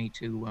asked me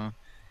to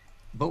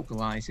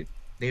vocalize it,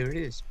 there it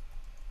is.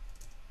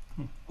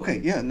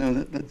 Okay, yeah, no,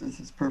 this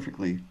is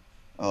perfectly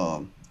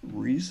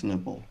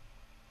reasonable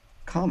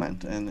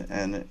comment,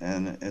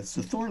 and it's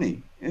a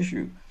thorny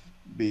issue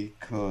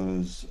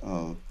because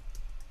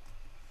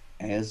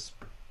as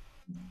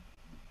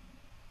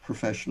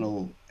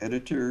professional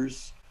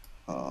editors,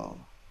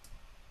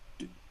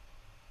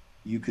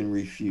 you can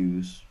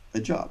refuse a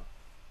job.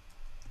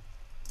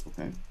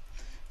 Okay,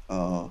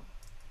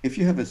 if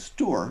you have a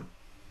store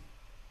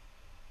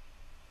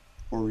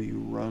or you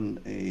run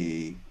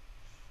a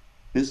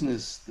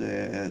business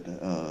that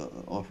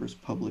offers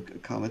public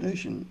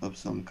accommodation of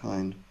some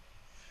kind,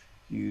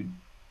 you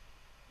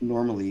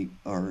normally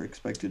are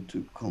expected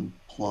to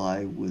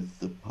comply with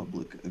the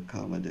public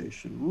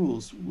accommodation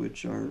rules,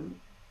 which are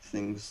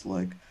things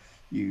like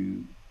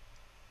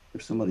if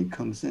somebody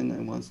comes in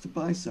and wants to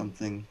buy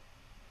something,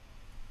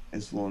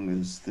 as long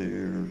as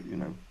their,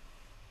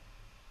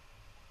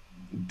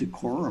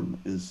 decorum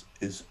is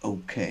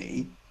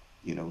okay,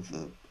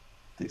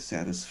 they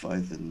satisfy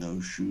the no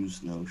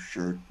shoes, no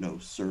shirt, no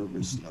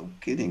service, no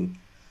kidding,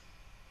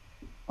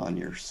 on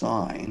your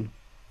sign,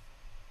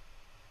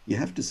 you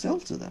have to sell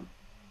to them.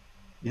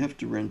 You have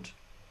to rent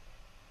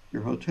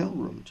your hotel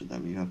room to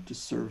them. You have to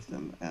serve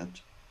them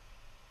at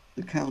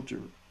the counter,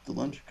 the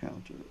lunch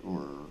counter,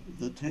 or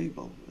the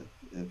table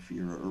if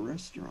you're a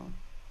restaurant.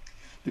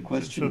 The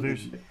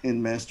question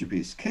in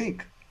Masterpiece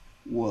Cake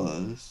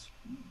was,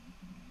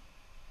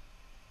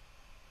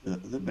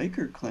 the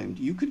baker claimed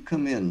you could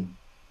come in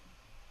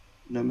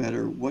no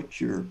matter what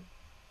your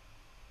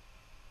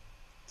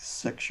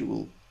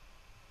sexual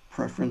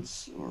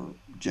preference or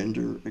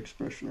gender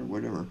expression or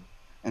whatever,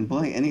 and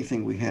buy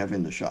anything we have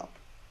in the shop.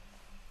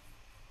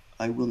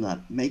 I will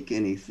not make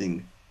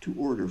anything to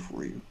order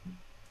for you.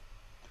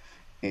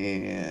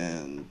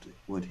 And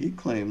what he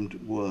claimed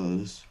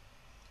was,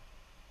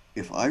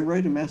 if I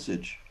write a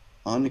message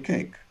on the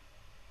cake,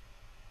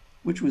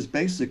 which was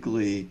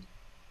basically,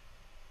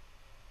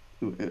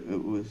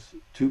 it was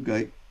two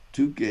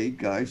gay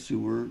guys who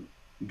were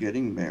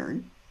getting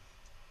married,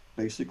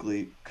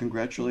 basically,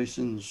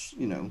 congratulations,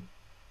 you know,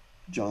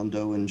 John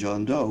Doe and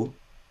John Doe.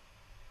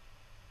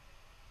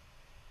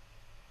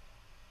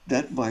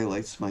 That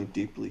violates my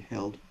deeply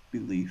held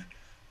belief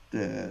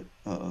that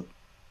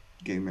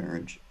gay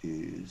marriage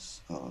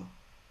is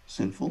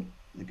sinful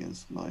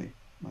against my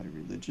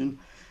religion.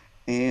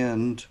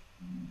 And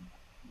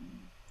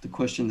the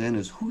question then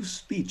is, whose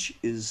speech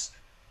is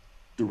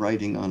the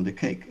writing on the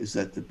cake? Is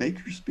that the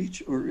baker's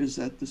speech, or is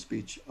that the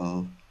speech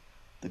of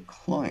the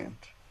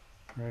client?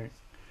 Right.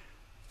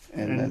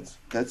 And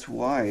that's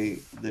why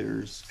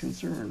there's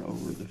concern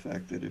over the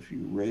fact that if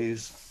you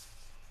raise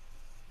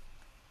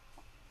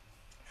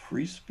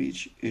free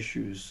speech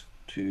issues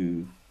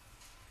to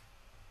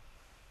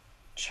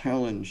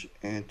challenge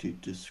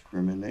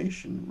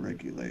anti-discrimination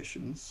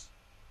regulations,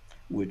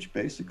 which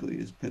basically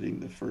is pitting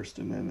the First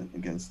Amendment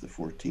against the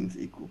 14th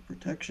Equal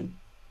Protection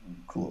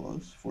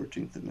Clause,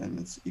 14th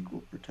Amendment's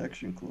Equal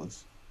Protection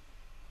Clause,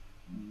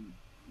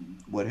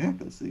 what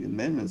happens? The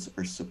amendments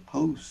are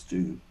supposed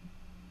to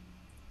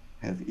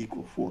have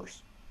equal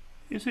force.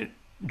 Is it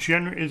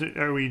generally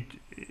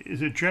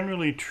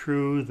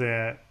true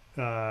that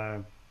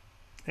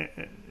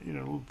you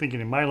know, thinking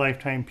in my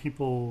lifetime,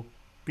 people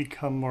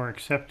become more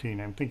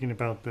accepting? I'm thinking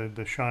about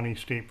the Shawnee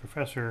State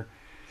professor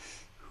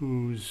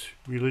whose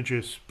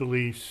religious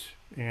beliefs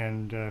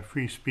and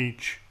free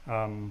speech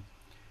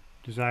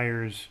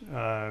desires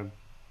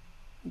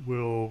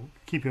will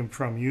keep him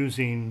from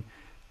using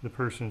the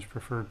person's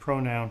preferred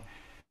pronoun.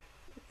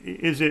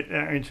 Is it,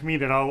 and to me,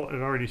 it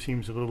already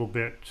seems a little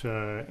bit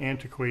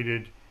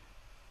antiquated.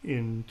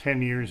 In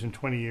 10 years and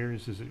 20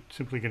 years, is it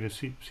simply going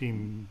to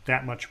seem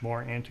that much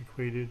more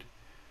antiquated?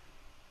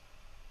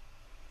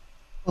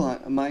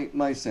 Well,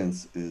 my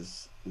sense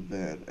is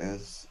that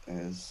as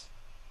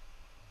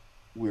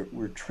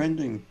we're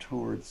trending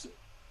towards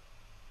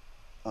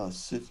a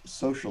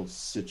social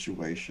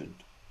situation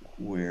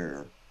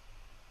where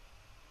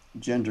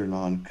gender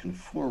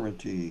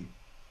nonconformity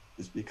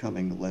is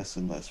becoming less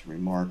and less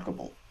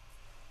remarkable.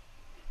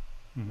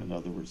 Mm-hmm. In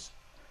other words,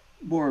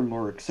 more and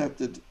more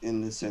accepted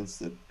in the sense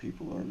that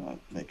people are not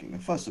making a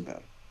fuss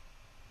about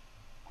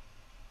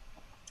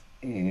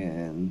it.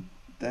 And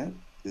that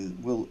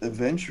will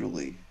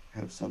eventually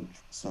have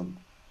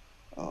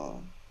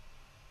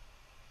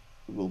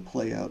will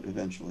play out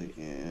eventually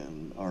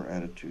in our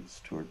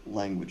attitudes toward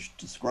language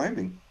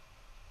describing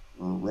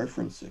or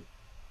referencing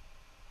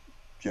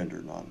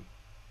gender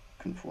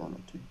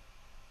nonconformity.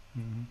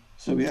 Mm-hmm.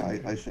 So yeah,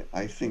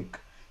 I think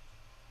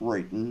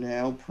right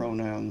now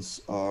pronouns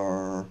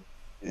are,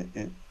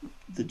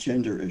 the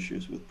gender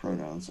issues with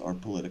pronouns are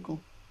political,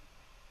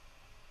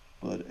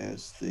 but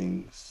as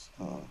things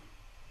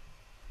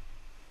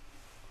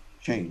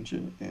change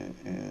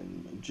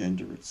and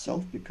gender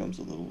itself becomes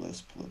a little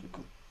less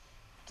political,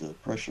 the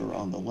pressure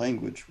on the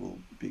language will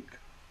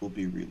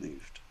be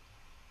relieved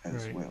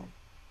as right. well.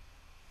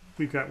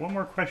 We've got one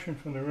more question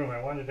from the room.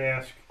 I wanted to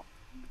ask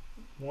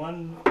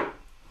one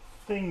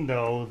thing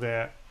though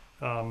that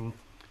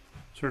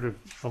sort of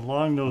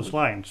along those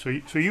lines. So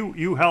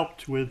you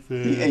helped with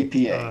the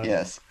APA,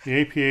 yes.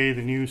 The APA,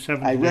 the new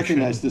 7th edition. I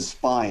recognize the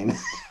spine.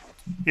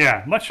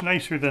 Yeah, much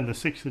nicer than the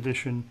 6th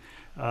edition.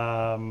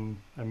 I'm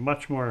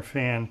much more a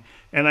fan,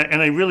 and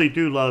I really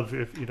do love,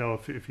 if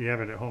you have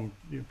it at home,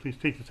 please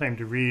take the time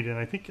to read. And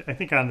I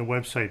think on the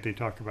website they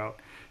talk about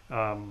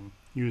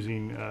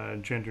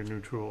using gender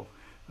neutral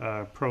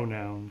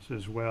pronouns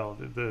as well.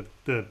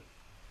 The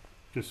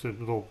just a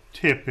little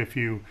tip: if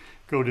you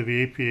go to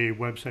the APA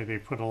website, they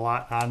put a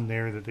lot on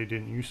there that they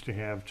didn't used to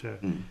have to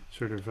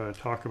sort of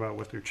talk about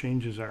what their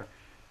changes are.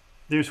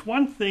 There's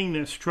one thing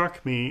that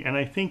struck me, and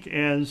I think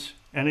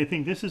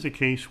this is a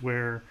case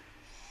where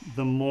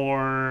the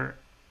more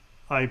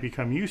I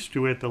become used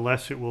to it, the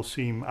less it will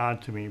seem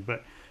odd to me.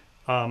 But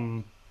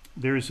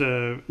there's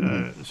a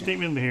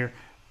statement in here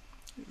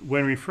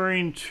when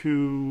referring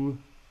to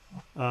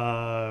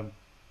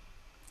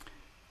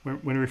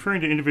when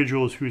referring to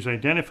individuals whose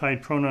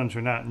identified pronouns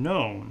are not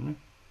known.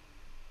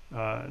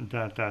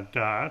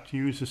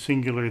 Use the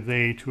singular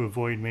they to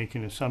avoid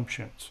making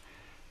assumptions.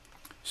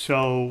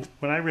 So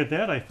when I read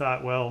that, I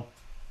thought, well,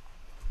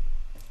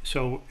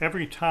 So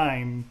every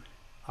time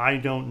I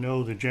don't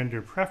know the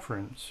gender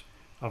preference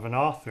of an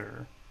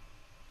author,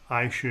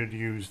 I should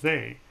use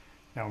they.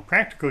 Now, in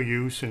practical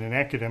use in an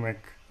academic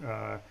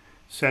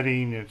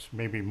setting, it's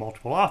maybe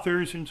multiple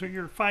authors, and so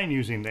you're fine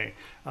using they.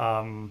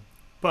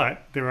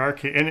 But there are,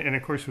 and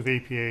of course with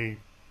APA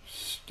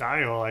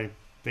style, I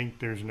think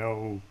there's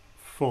no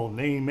full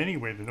name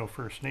anyway, there's no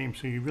first name,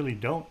 so you really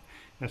don't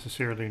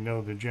necessarily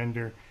know the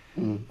gender.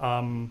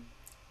 And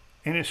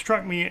it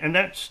struck me, and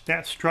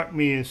that struck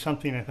me as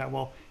something I thought,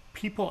 well,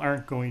 people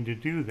aren't going to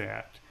do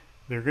that.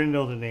 They're going to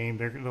know the name.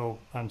 They'll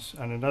on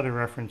another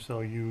reference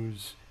they'll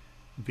use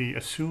the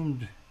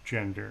assumed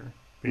gender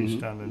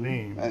based on the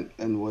name.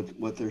 And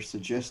what they're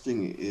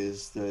suggesting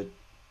is that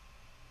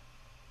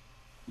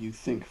you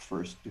think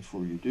first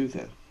before you do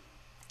that.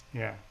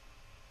 Yeah.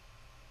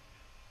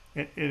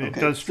 It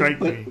does strike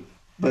me.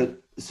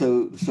 But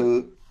so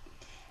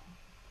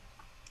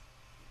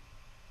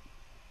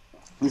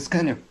this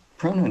kind of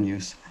pronoun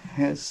use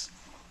has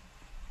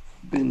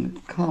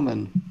been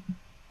common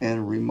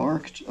and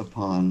remarked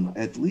upon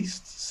at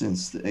least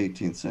since the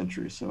 18th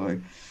century. So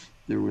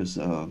there was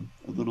a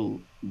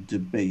little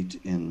debate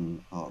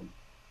in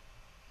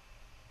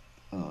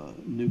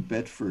New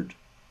Bedford,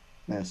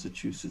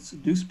 Massachusetts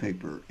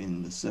newspaper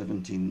in the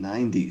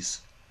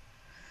 1790s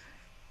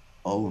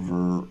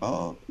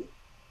over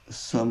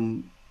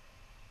someone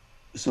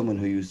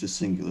who used a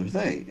singular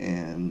they,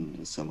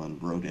 and someone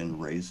wrote in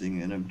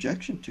raising an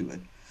objection to it.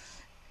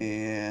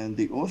 And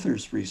the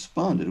authors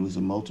responded. It was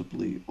a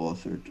multiply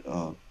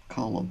authored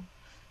column.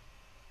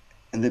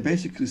 And they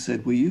basically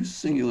said, we use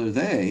singular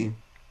they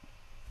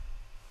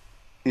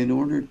in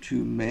order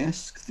to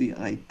mask the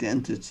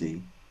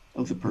identity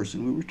of the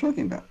person we were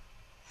talking about.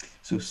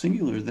 So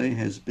singular they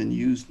has been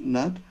used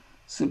not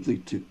simply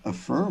to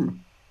affirm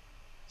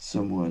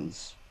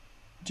someone's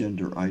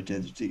gender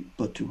identity,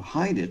 but to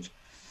hide it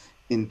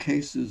in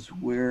cases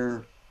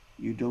where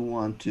you don't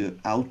want to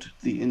out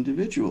the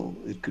individual.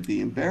 It could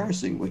be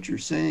embarrassing what you're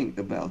saying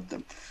about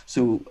them.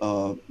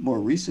 So more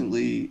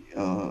recently,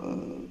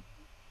 4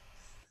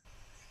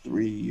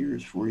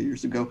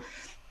 years ago,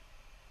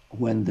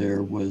 when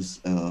there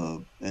was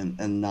an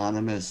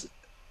anonymous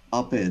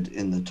op-ed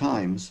in the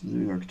Times, the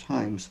New York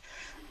Times,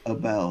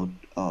 about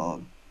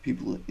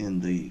people in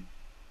the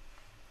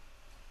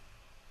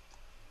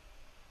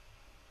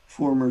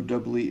former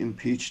doubly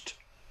impeached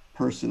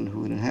person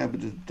who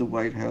inhabited the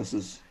White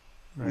House's,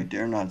 I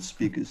dare not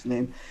speak his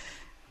name,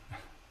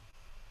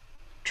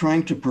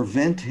 trying to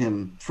prevent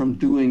him from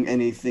doing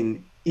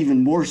anything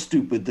even more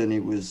stupid than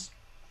he was,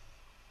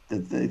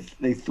 that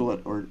they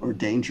thought, or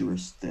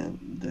dangerous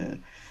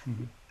than.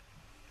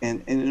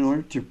 And in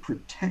order to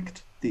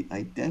protect the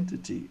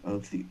identity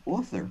of the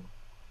author,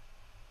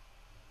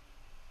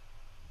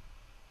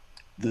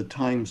 the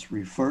Times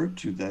referred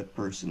to that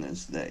person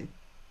as they,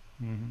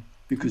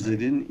 because they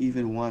didn't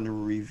even want to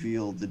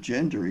reveal the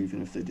gender,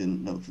 even if they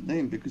didn't know the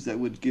name, because that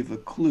would give a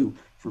clue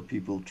for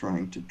people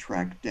trying to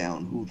track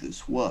down who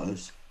this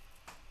was,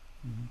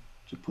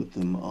 to put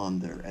them on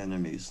their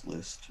enemies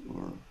list,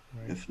 or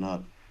if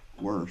not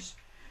worse.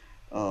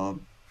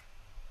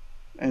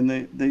 And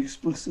they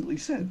explicitly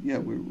said, yeah,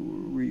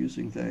 we're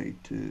using they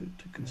to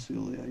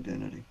conceal the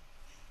identity.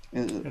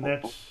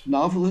 And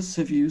novelists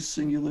have used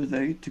singular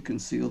they to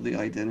conceal the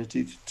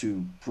identity,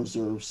 to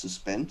preserve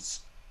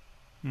suspense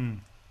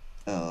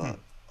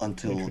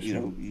until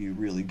you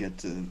really get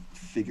to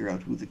figure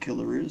out who the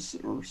killer is,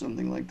 or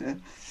something like that.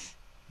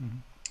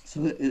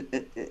 So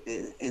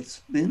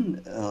it's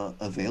been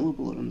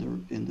available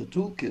in the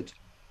toolkit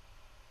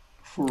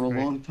for a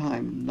long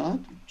time, not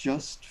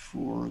just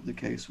for the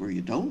case where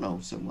you don't know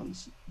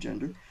someone's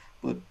gender,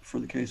 but for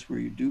the case where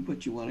you do,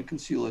 but you want to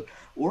conceal it,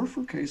 or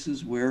for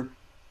cases where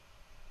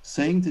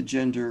saying the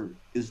gender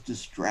is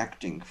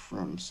distracting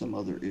from some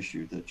other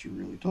issue that you're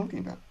really talking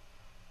about.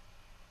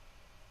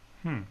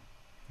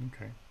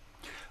 Okay.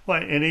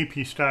 Well, in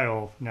AP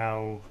style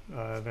now,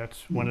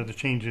 that's one of the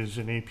changes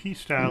in AP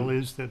style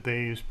is that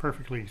they is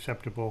perfectly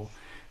acceptable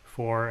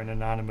for an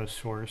anonymous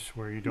source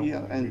where you don't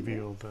want to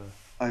reveal the...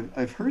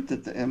 I've heard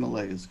that the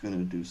MLA is going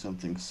to do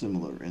something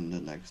similar in the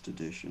next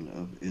edition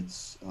of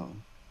its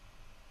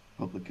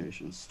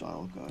publication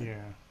style guide.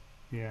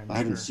 Yeah. I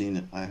haven't seen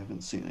it. I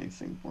haven't seen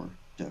anything more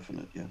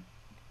definite yet.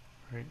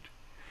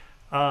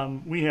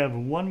 Right. We have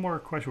one more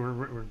question.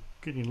 We're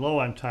getting low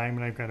on time,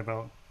 and I've got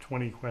about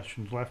 20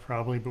 questions left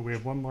probably, but we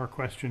have one more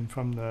question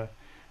from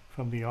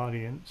the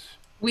audience.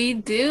 We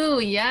do,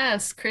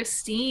 yes.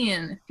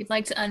 Christine, if you'd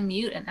like to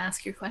unmute and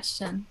ask your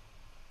question.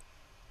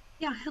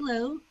 Yeah,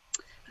 hello.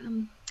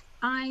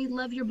 I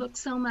love your book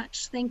so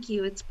much. Thank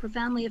you. It's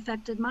profoundly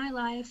affected my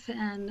life,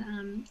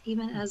 and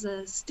even as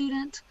a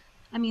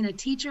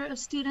teacher of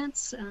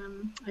students,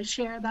 I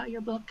share about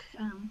your book.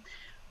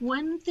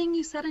 One thing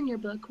you said in your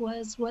book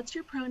was, what's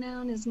your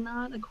pronoun is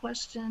not a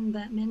question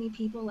that many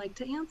people like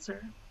to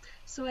answer.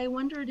 So I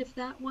wondered if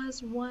that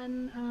was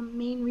one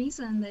main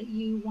reason that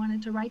you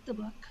wanted to write the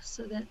book,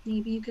 so that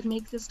maybe you could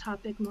make this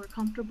topic more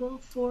comfortable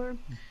for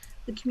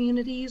the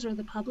communities or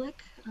the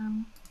public.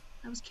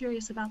 I was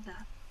curious about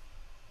that.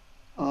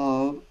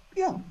 Uh,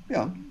 yeah,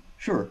 yeah,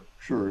 sure,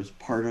 sure. As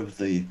part of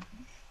the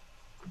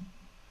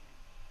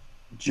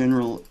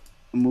general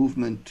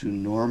movement to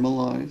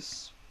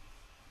normalize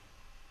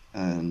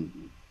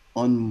and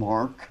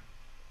unmark,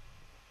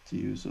 to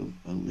use a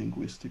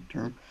linguistic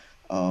term,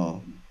 uh,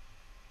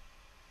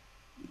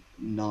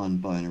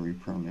 non-binary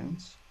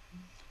pronouns,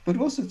 but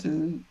also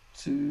to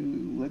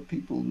let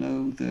people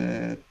know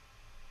that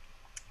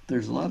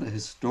there's a lot of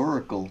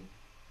historical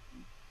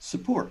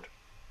support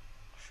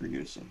for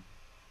using.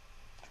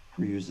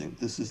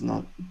 This is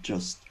not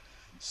just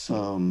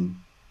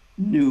some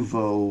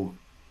nouveau,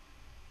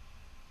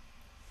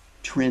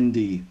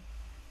 trendy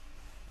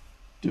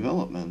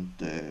development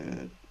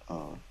that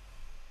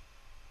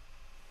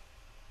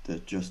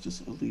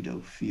Justice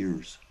Alito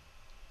fears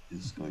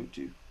is going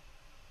to,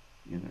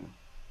 you know,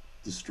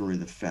 destroy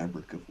the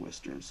fabric of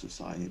Western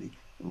society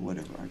or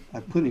whatever.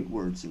 I'm putting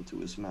words into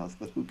his mouth,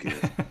 but who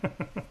cares?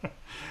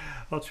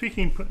 Well,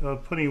 speaking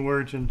of putting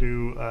words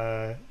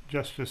into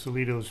Justice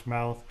Alito's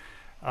mouth,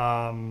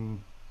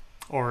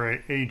 or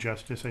a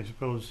justice, I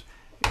suppose,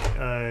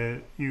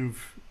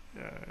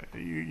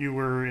 you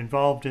were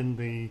involved in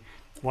the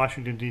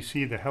Washington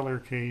D.C. the Heller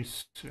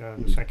case,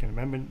 the Second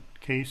Amendment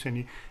case,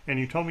 and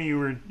you told me you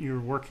were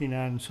working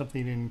on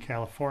something in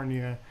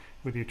California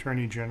with the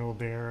Attorney General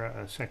there,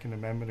 a Second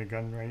Amendment, a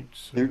gun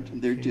rights. They're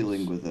case.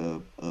 dealing with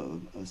a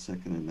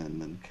Second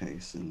Amendment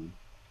case, and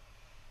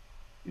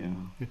yeah.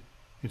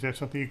 Is that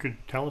something you could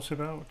tell us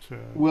about?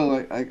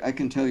 Well, I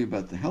can tell you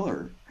about the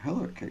Heller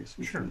case,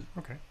 which Sure. was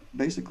Okay.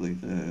 basically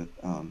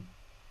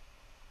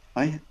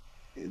I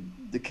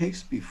the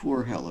case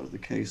before Heller, the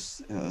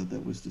case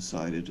that was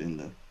decided in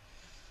the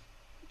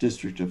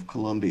District of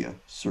Columbia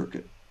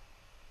Circuit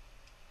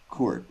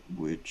Court,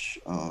 which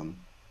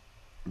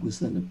was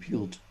then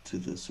appealed to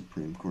the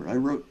Supreme Court. I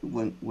wrote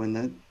when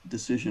that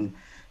decision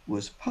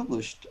was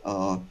published.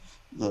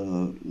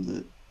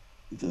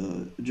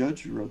 The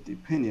judge who wrote the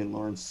opinion,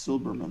 Lawrence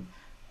Silberman,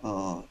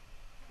 uh,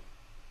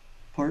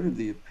 part of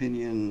the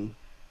opinion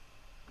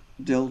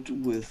dealt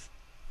with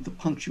the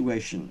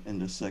punctuation in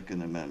the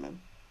Second Amendment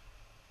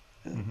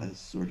as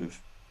sort of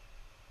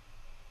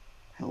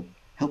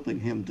helping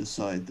him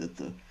decide that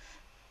the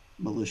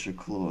militia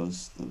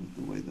clause, the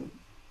way the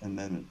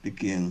amendment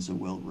begins, a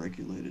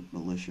well-regulated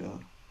militia,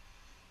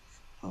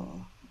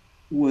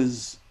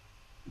 was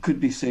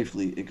could be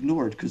safely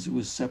ignored because it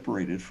was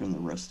separated from the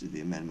rest of the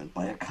amendment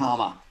by a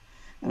comma.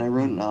 And I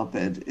wrote an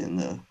op-ed in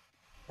the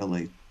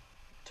LA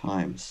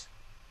Times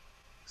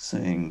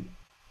saying,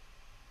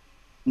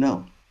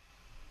 no,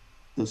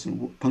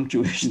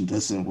 punctuation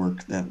doesn't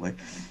work that way.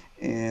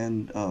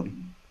 And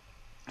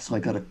so I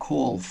got a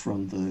call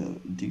from the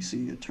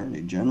DC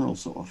Attorney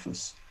General's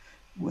office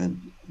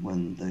when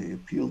they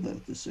appealed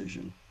that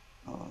decision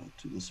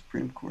to the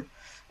Supreme Court,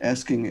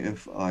 asking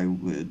if I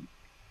would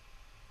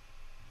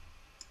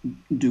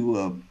do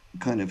a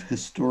kind of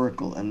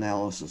historical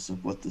analysis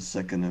of what the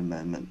Second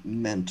Amendment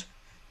meant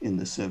in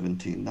the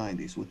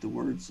 1790s, with the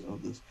words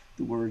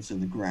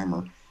and the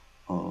grammar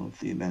of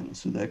the amendment.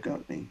 So that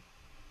got me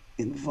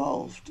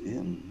involved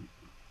in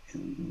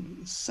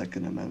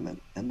Second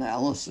Amendment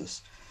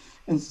analysis.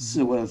 And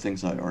so one of the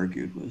things I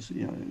argued was,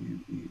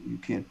 you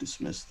can't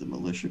dismiss the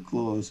militia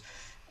clause.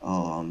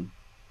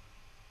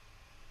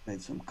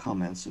 Made some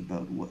comments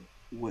about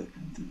what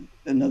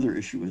another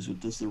issue is.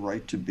 Does the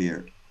right to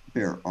bear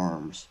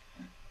arms,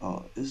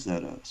 is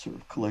that a sort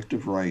of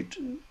collective right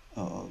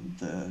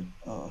that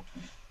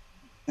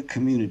a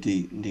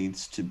community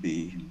needs to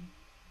be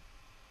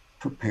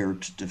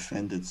prepared to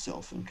defend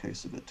itself in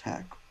case of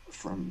attack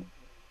from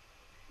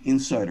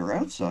inside or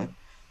outside?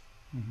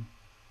 Mm-hmm.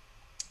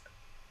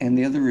 And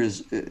the other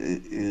is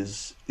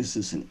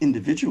this an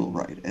individual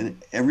right?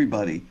 And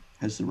everybody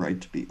has the right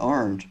to be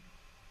armed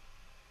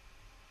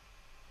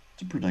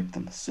to protect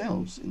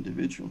themselves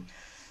individually.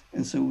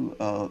 And so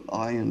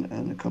I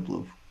and a couple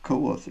of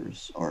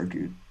co-authors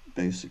argued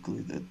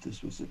basically that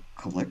this was a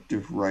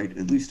collective right,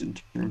 at least in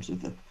terms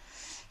of the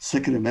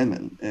Second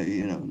Amendment.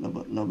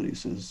 Nobody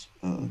says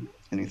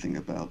anything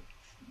about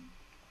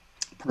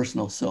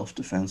personal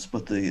self-defense,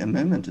 but the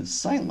amendment is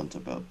silent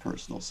about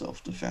personal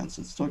self-defense.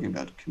 It's talking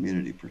about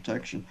community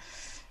protection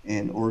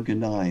and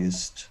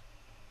organized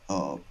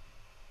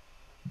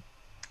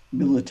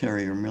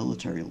military or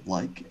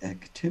military-like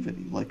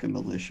activity, like a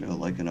militia,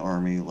 like an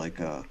army, like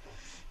a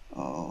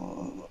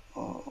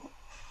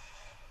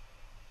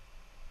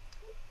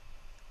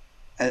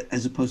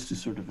as opposed to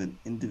sort of an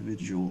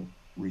individual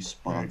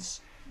response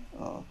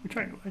which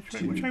I to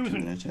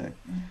an attack.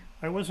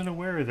 I wasn't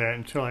aware of that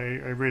until I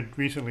read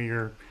recently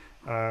your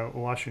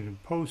Washington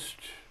Post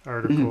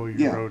article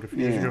you wrote a few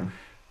years ago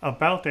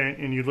about that,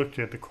 and you looked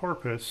at the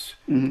corpus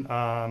and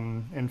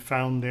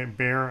found that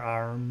bear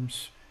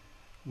arms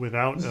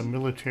without a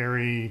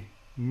military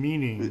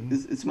meaning.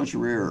 It's much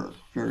rarer,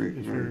 very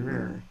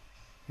rare.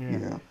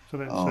 Yeah. So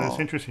that's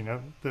interesting.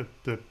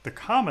 The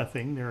comma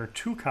thing, there are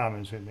two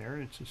commas in there.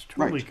 It's just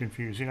totally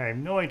confusing. I have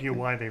no idea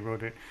why they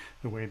wrote it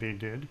the way they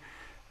did.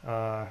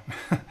 but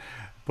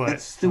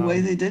That's the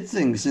way they did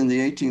things in the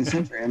 18th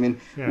century. I mean,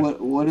 yeah.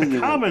 what are The the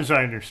commas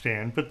I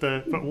understand, but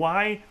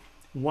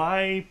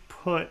why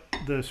put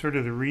the sort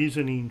of the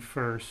reasoning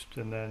first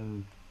and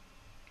then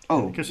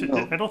because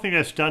no, I don't think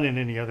that's done in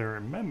any other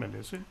amendment,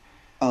 is it?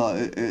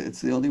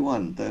 it's the only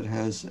one that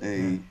has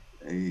Yeah.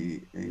 a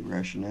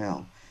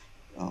rationale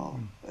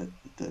Hmm.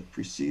 that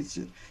precedes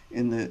it.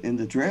 In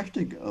the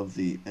drafting of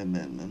the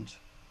amendment,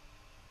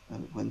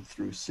 it went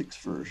through 6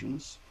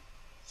 versions,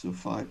 so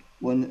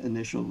one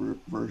initial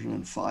version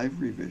and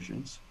 5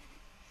 revisions.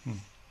 Hmm.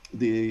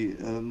 The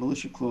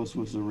militia clause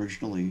was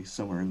originally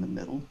somewhere in the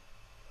middle,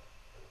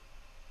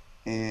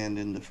 and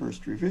in the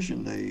first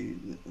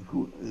revision,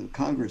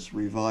 Congress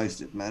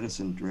revised it.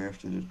 Madison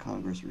drafted it,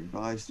 Congress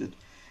revised it,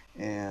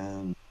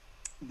 and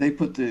they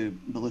put the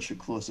militia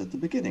clause at the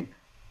beginning.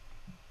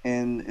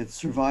 And it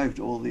survived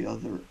all the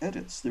other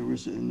edits. There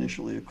was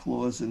initially a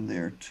clause in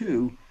there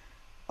too,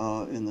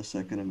 in the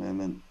Second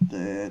Amendment,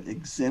 that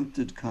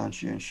exempted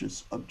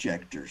conscientious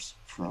objectors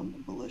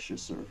from militia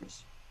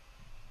service.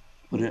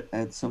 But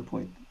at some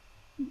point,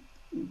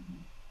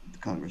 the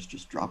Congress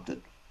just dropped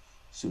it,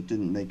 so it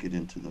didn't make it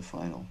into the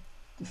final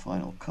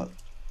cut.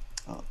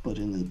 But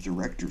in the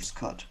director's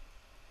cut,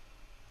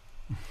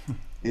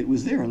 it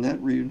was there, and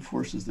that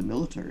reinforces the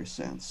military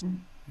sense.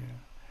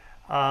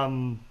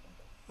 Yeah.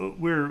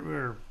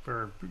 We're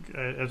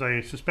as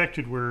I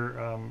suspected, we're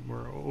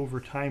over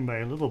time by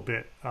a little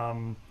bit.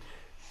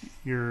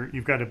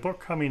 You've got a book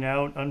coming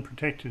out,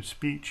 Unprotected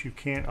Speech. You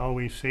can't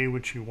always say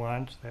what you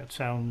want. That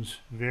sounds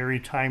very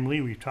timely.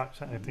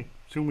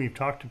 Soon we've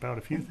talked about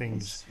a few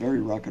things. It's very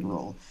rock and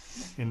roll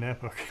in that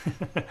book.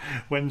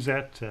 When's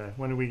that?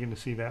 When are we going to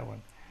see that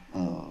one?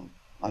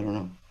 I don't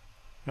know.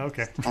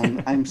 Okay.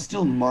 I'm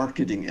still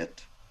marketing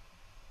it.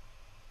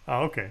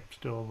 Oh, okay.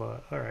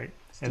 Still, all right.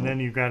 Still. And then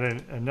you've got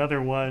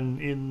another one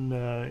in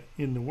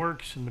the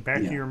works, in the back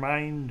of your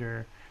mind,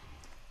 or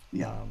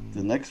yeah.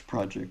 The next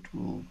project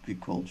will be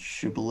called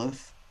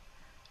Shibboleth,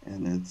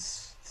 and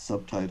its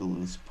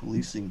subtitle is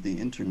 "Policing the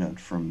Internet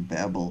from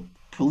Babel."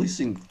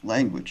 Policing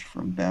language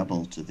from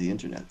Babel to the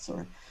Internet.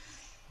 Sorry.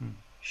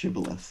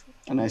 Shibboleth.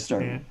 And I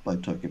started by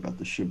talking about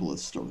the Shibboleth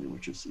story,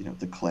 which is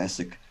the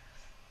classic.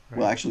 Right.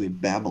 Well, actually,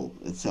 Babel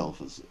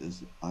itself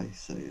is I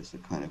say is a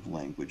kind of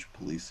language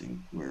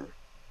policing where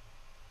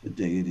the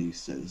deity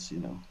says,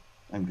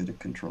 I'm going to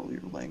control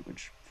your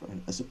language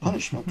as a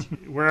punishment.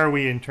 Where are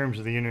we in terms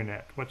of the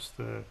internet?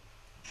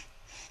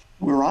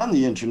 We're on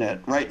the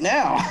internet right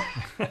now.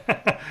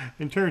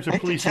 In terms of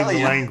policing the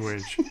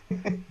language.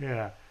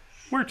 Yeah.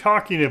 We're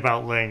talking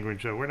about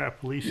language, though. We're not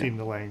policing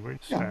the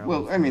language. Yeah.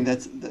 Well, I mean,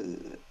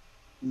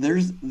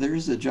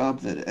 there's a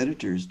job that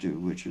editors do,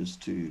 which is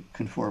to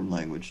conform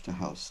language to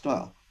house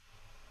style.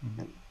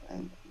 Mm-hmm.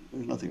 And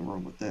there's nothing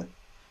wrong with that.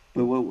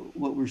 But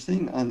what we're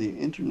seeing on the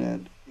internet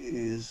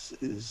is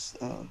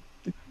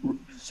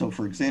so,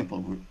 for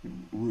example,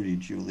 Rudy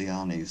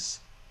Giuliani's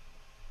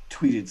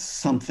tweeted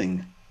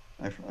something,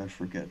 I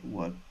forget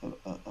what,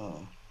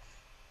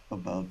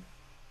 about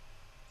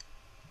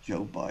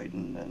Joe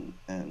Biden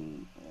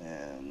and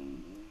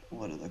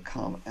what are the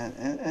comments,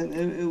 and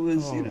it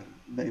was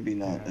maybe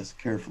not as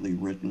carefully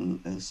written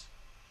as.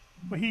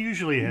 Well, he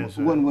usually has.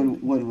 One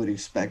would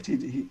expect.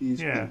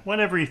 He's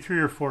one every 3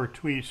 or 4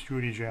 tweets,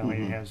 Rudy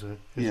Giuliani has an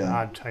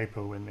odd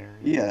typo in there.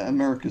 Yeah,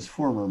 America's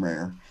former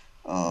mayor.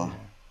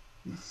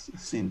 He's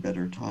seen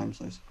better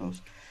times, I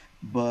suppose.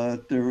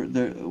 But there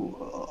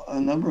a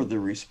number of the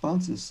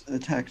responses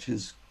attacked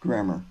his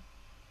grammar,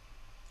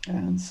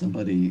 and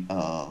somebody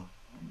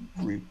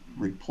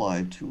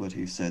replied to what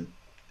he said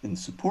in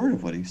support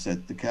of what he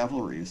said. The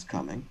cavalry is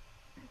coming.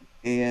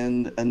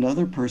 And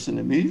another person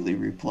immediately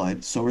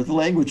replied, so are the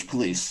language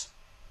police.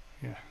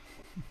 Yeah.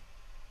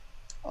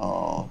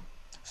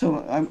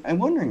 So I'm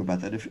wondering about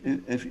that.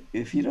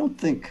 If you don't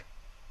think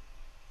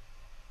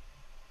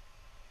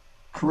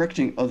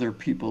correcting other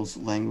people's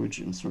language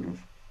in sort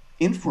of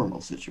informal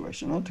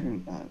situation,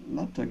 I'm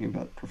not talking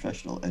about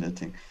professional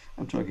editing.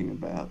 I'm talking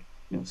about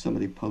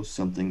somebody posts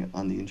something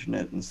on the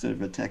internet, instead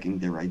of attacking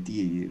their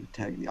idea, you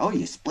attack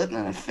you're splitting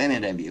an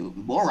infinitive, you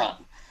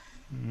moron.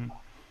 Mm-hmm.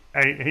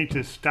 I hate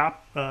to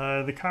stop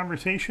the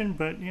conversation,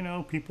 but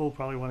people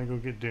probably want to go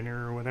get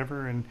dinner or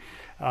whatever, and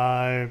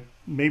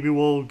maybe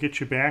we'll get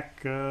you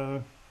back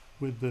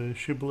with the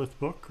Shibboleth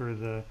book or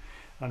the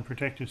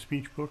Unprotected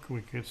Speech book.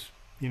 Because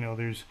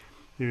there's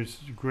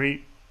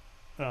great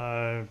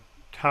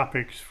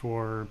topics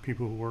for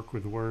people who work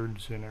with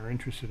words and are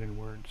interested in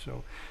words.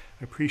 So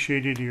I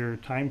appreciated your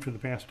time for the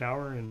past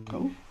hour, and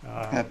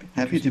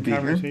happy to be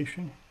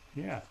conversation.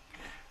 Here. Yeah.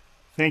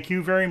 Thank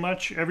you very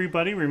much,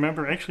 everybody.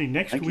 Remember, actually,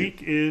 next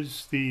week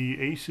is the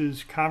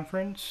ACES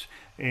conference,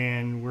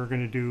 and we're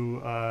going to do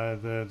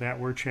That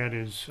Word Chat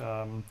is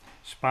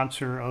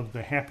sponsor of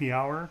the happy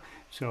hour.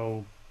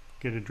 So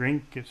get a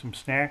drink, get some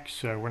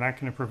snacks. We're not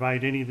going to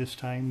provide any this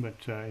time,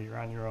 but you're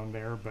on your own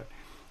there. But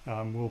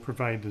we'll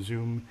provide the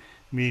Zoom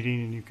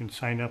meeting, and you can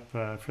sign up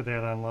for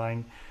that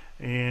online.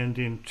 And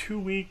in 2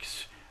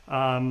 weeks,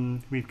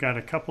 we've got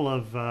a couple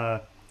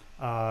of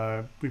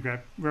We've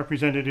got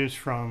representatives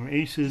from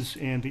ACES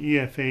and the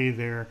EFA,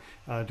 their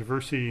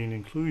diversity and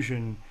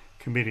inclusion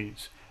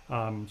committees.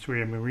 So we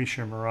have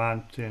Marisha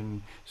Morant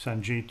and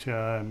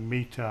Sanjita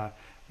Mehta,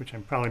 which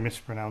I'm probably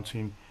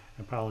mispronouncing.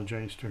 I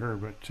apologize to her,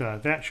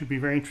 but that should be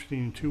very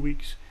interesting in 2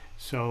 weeks.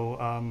 So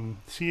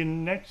see you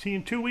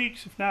in 2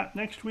 weeks, if not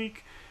next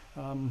week.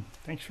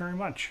 Thanks very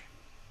much.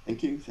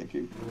 Thank you. Thank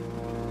you.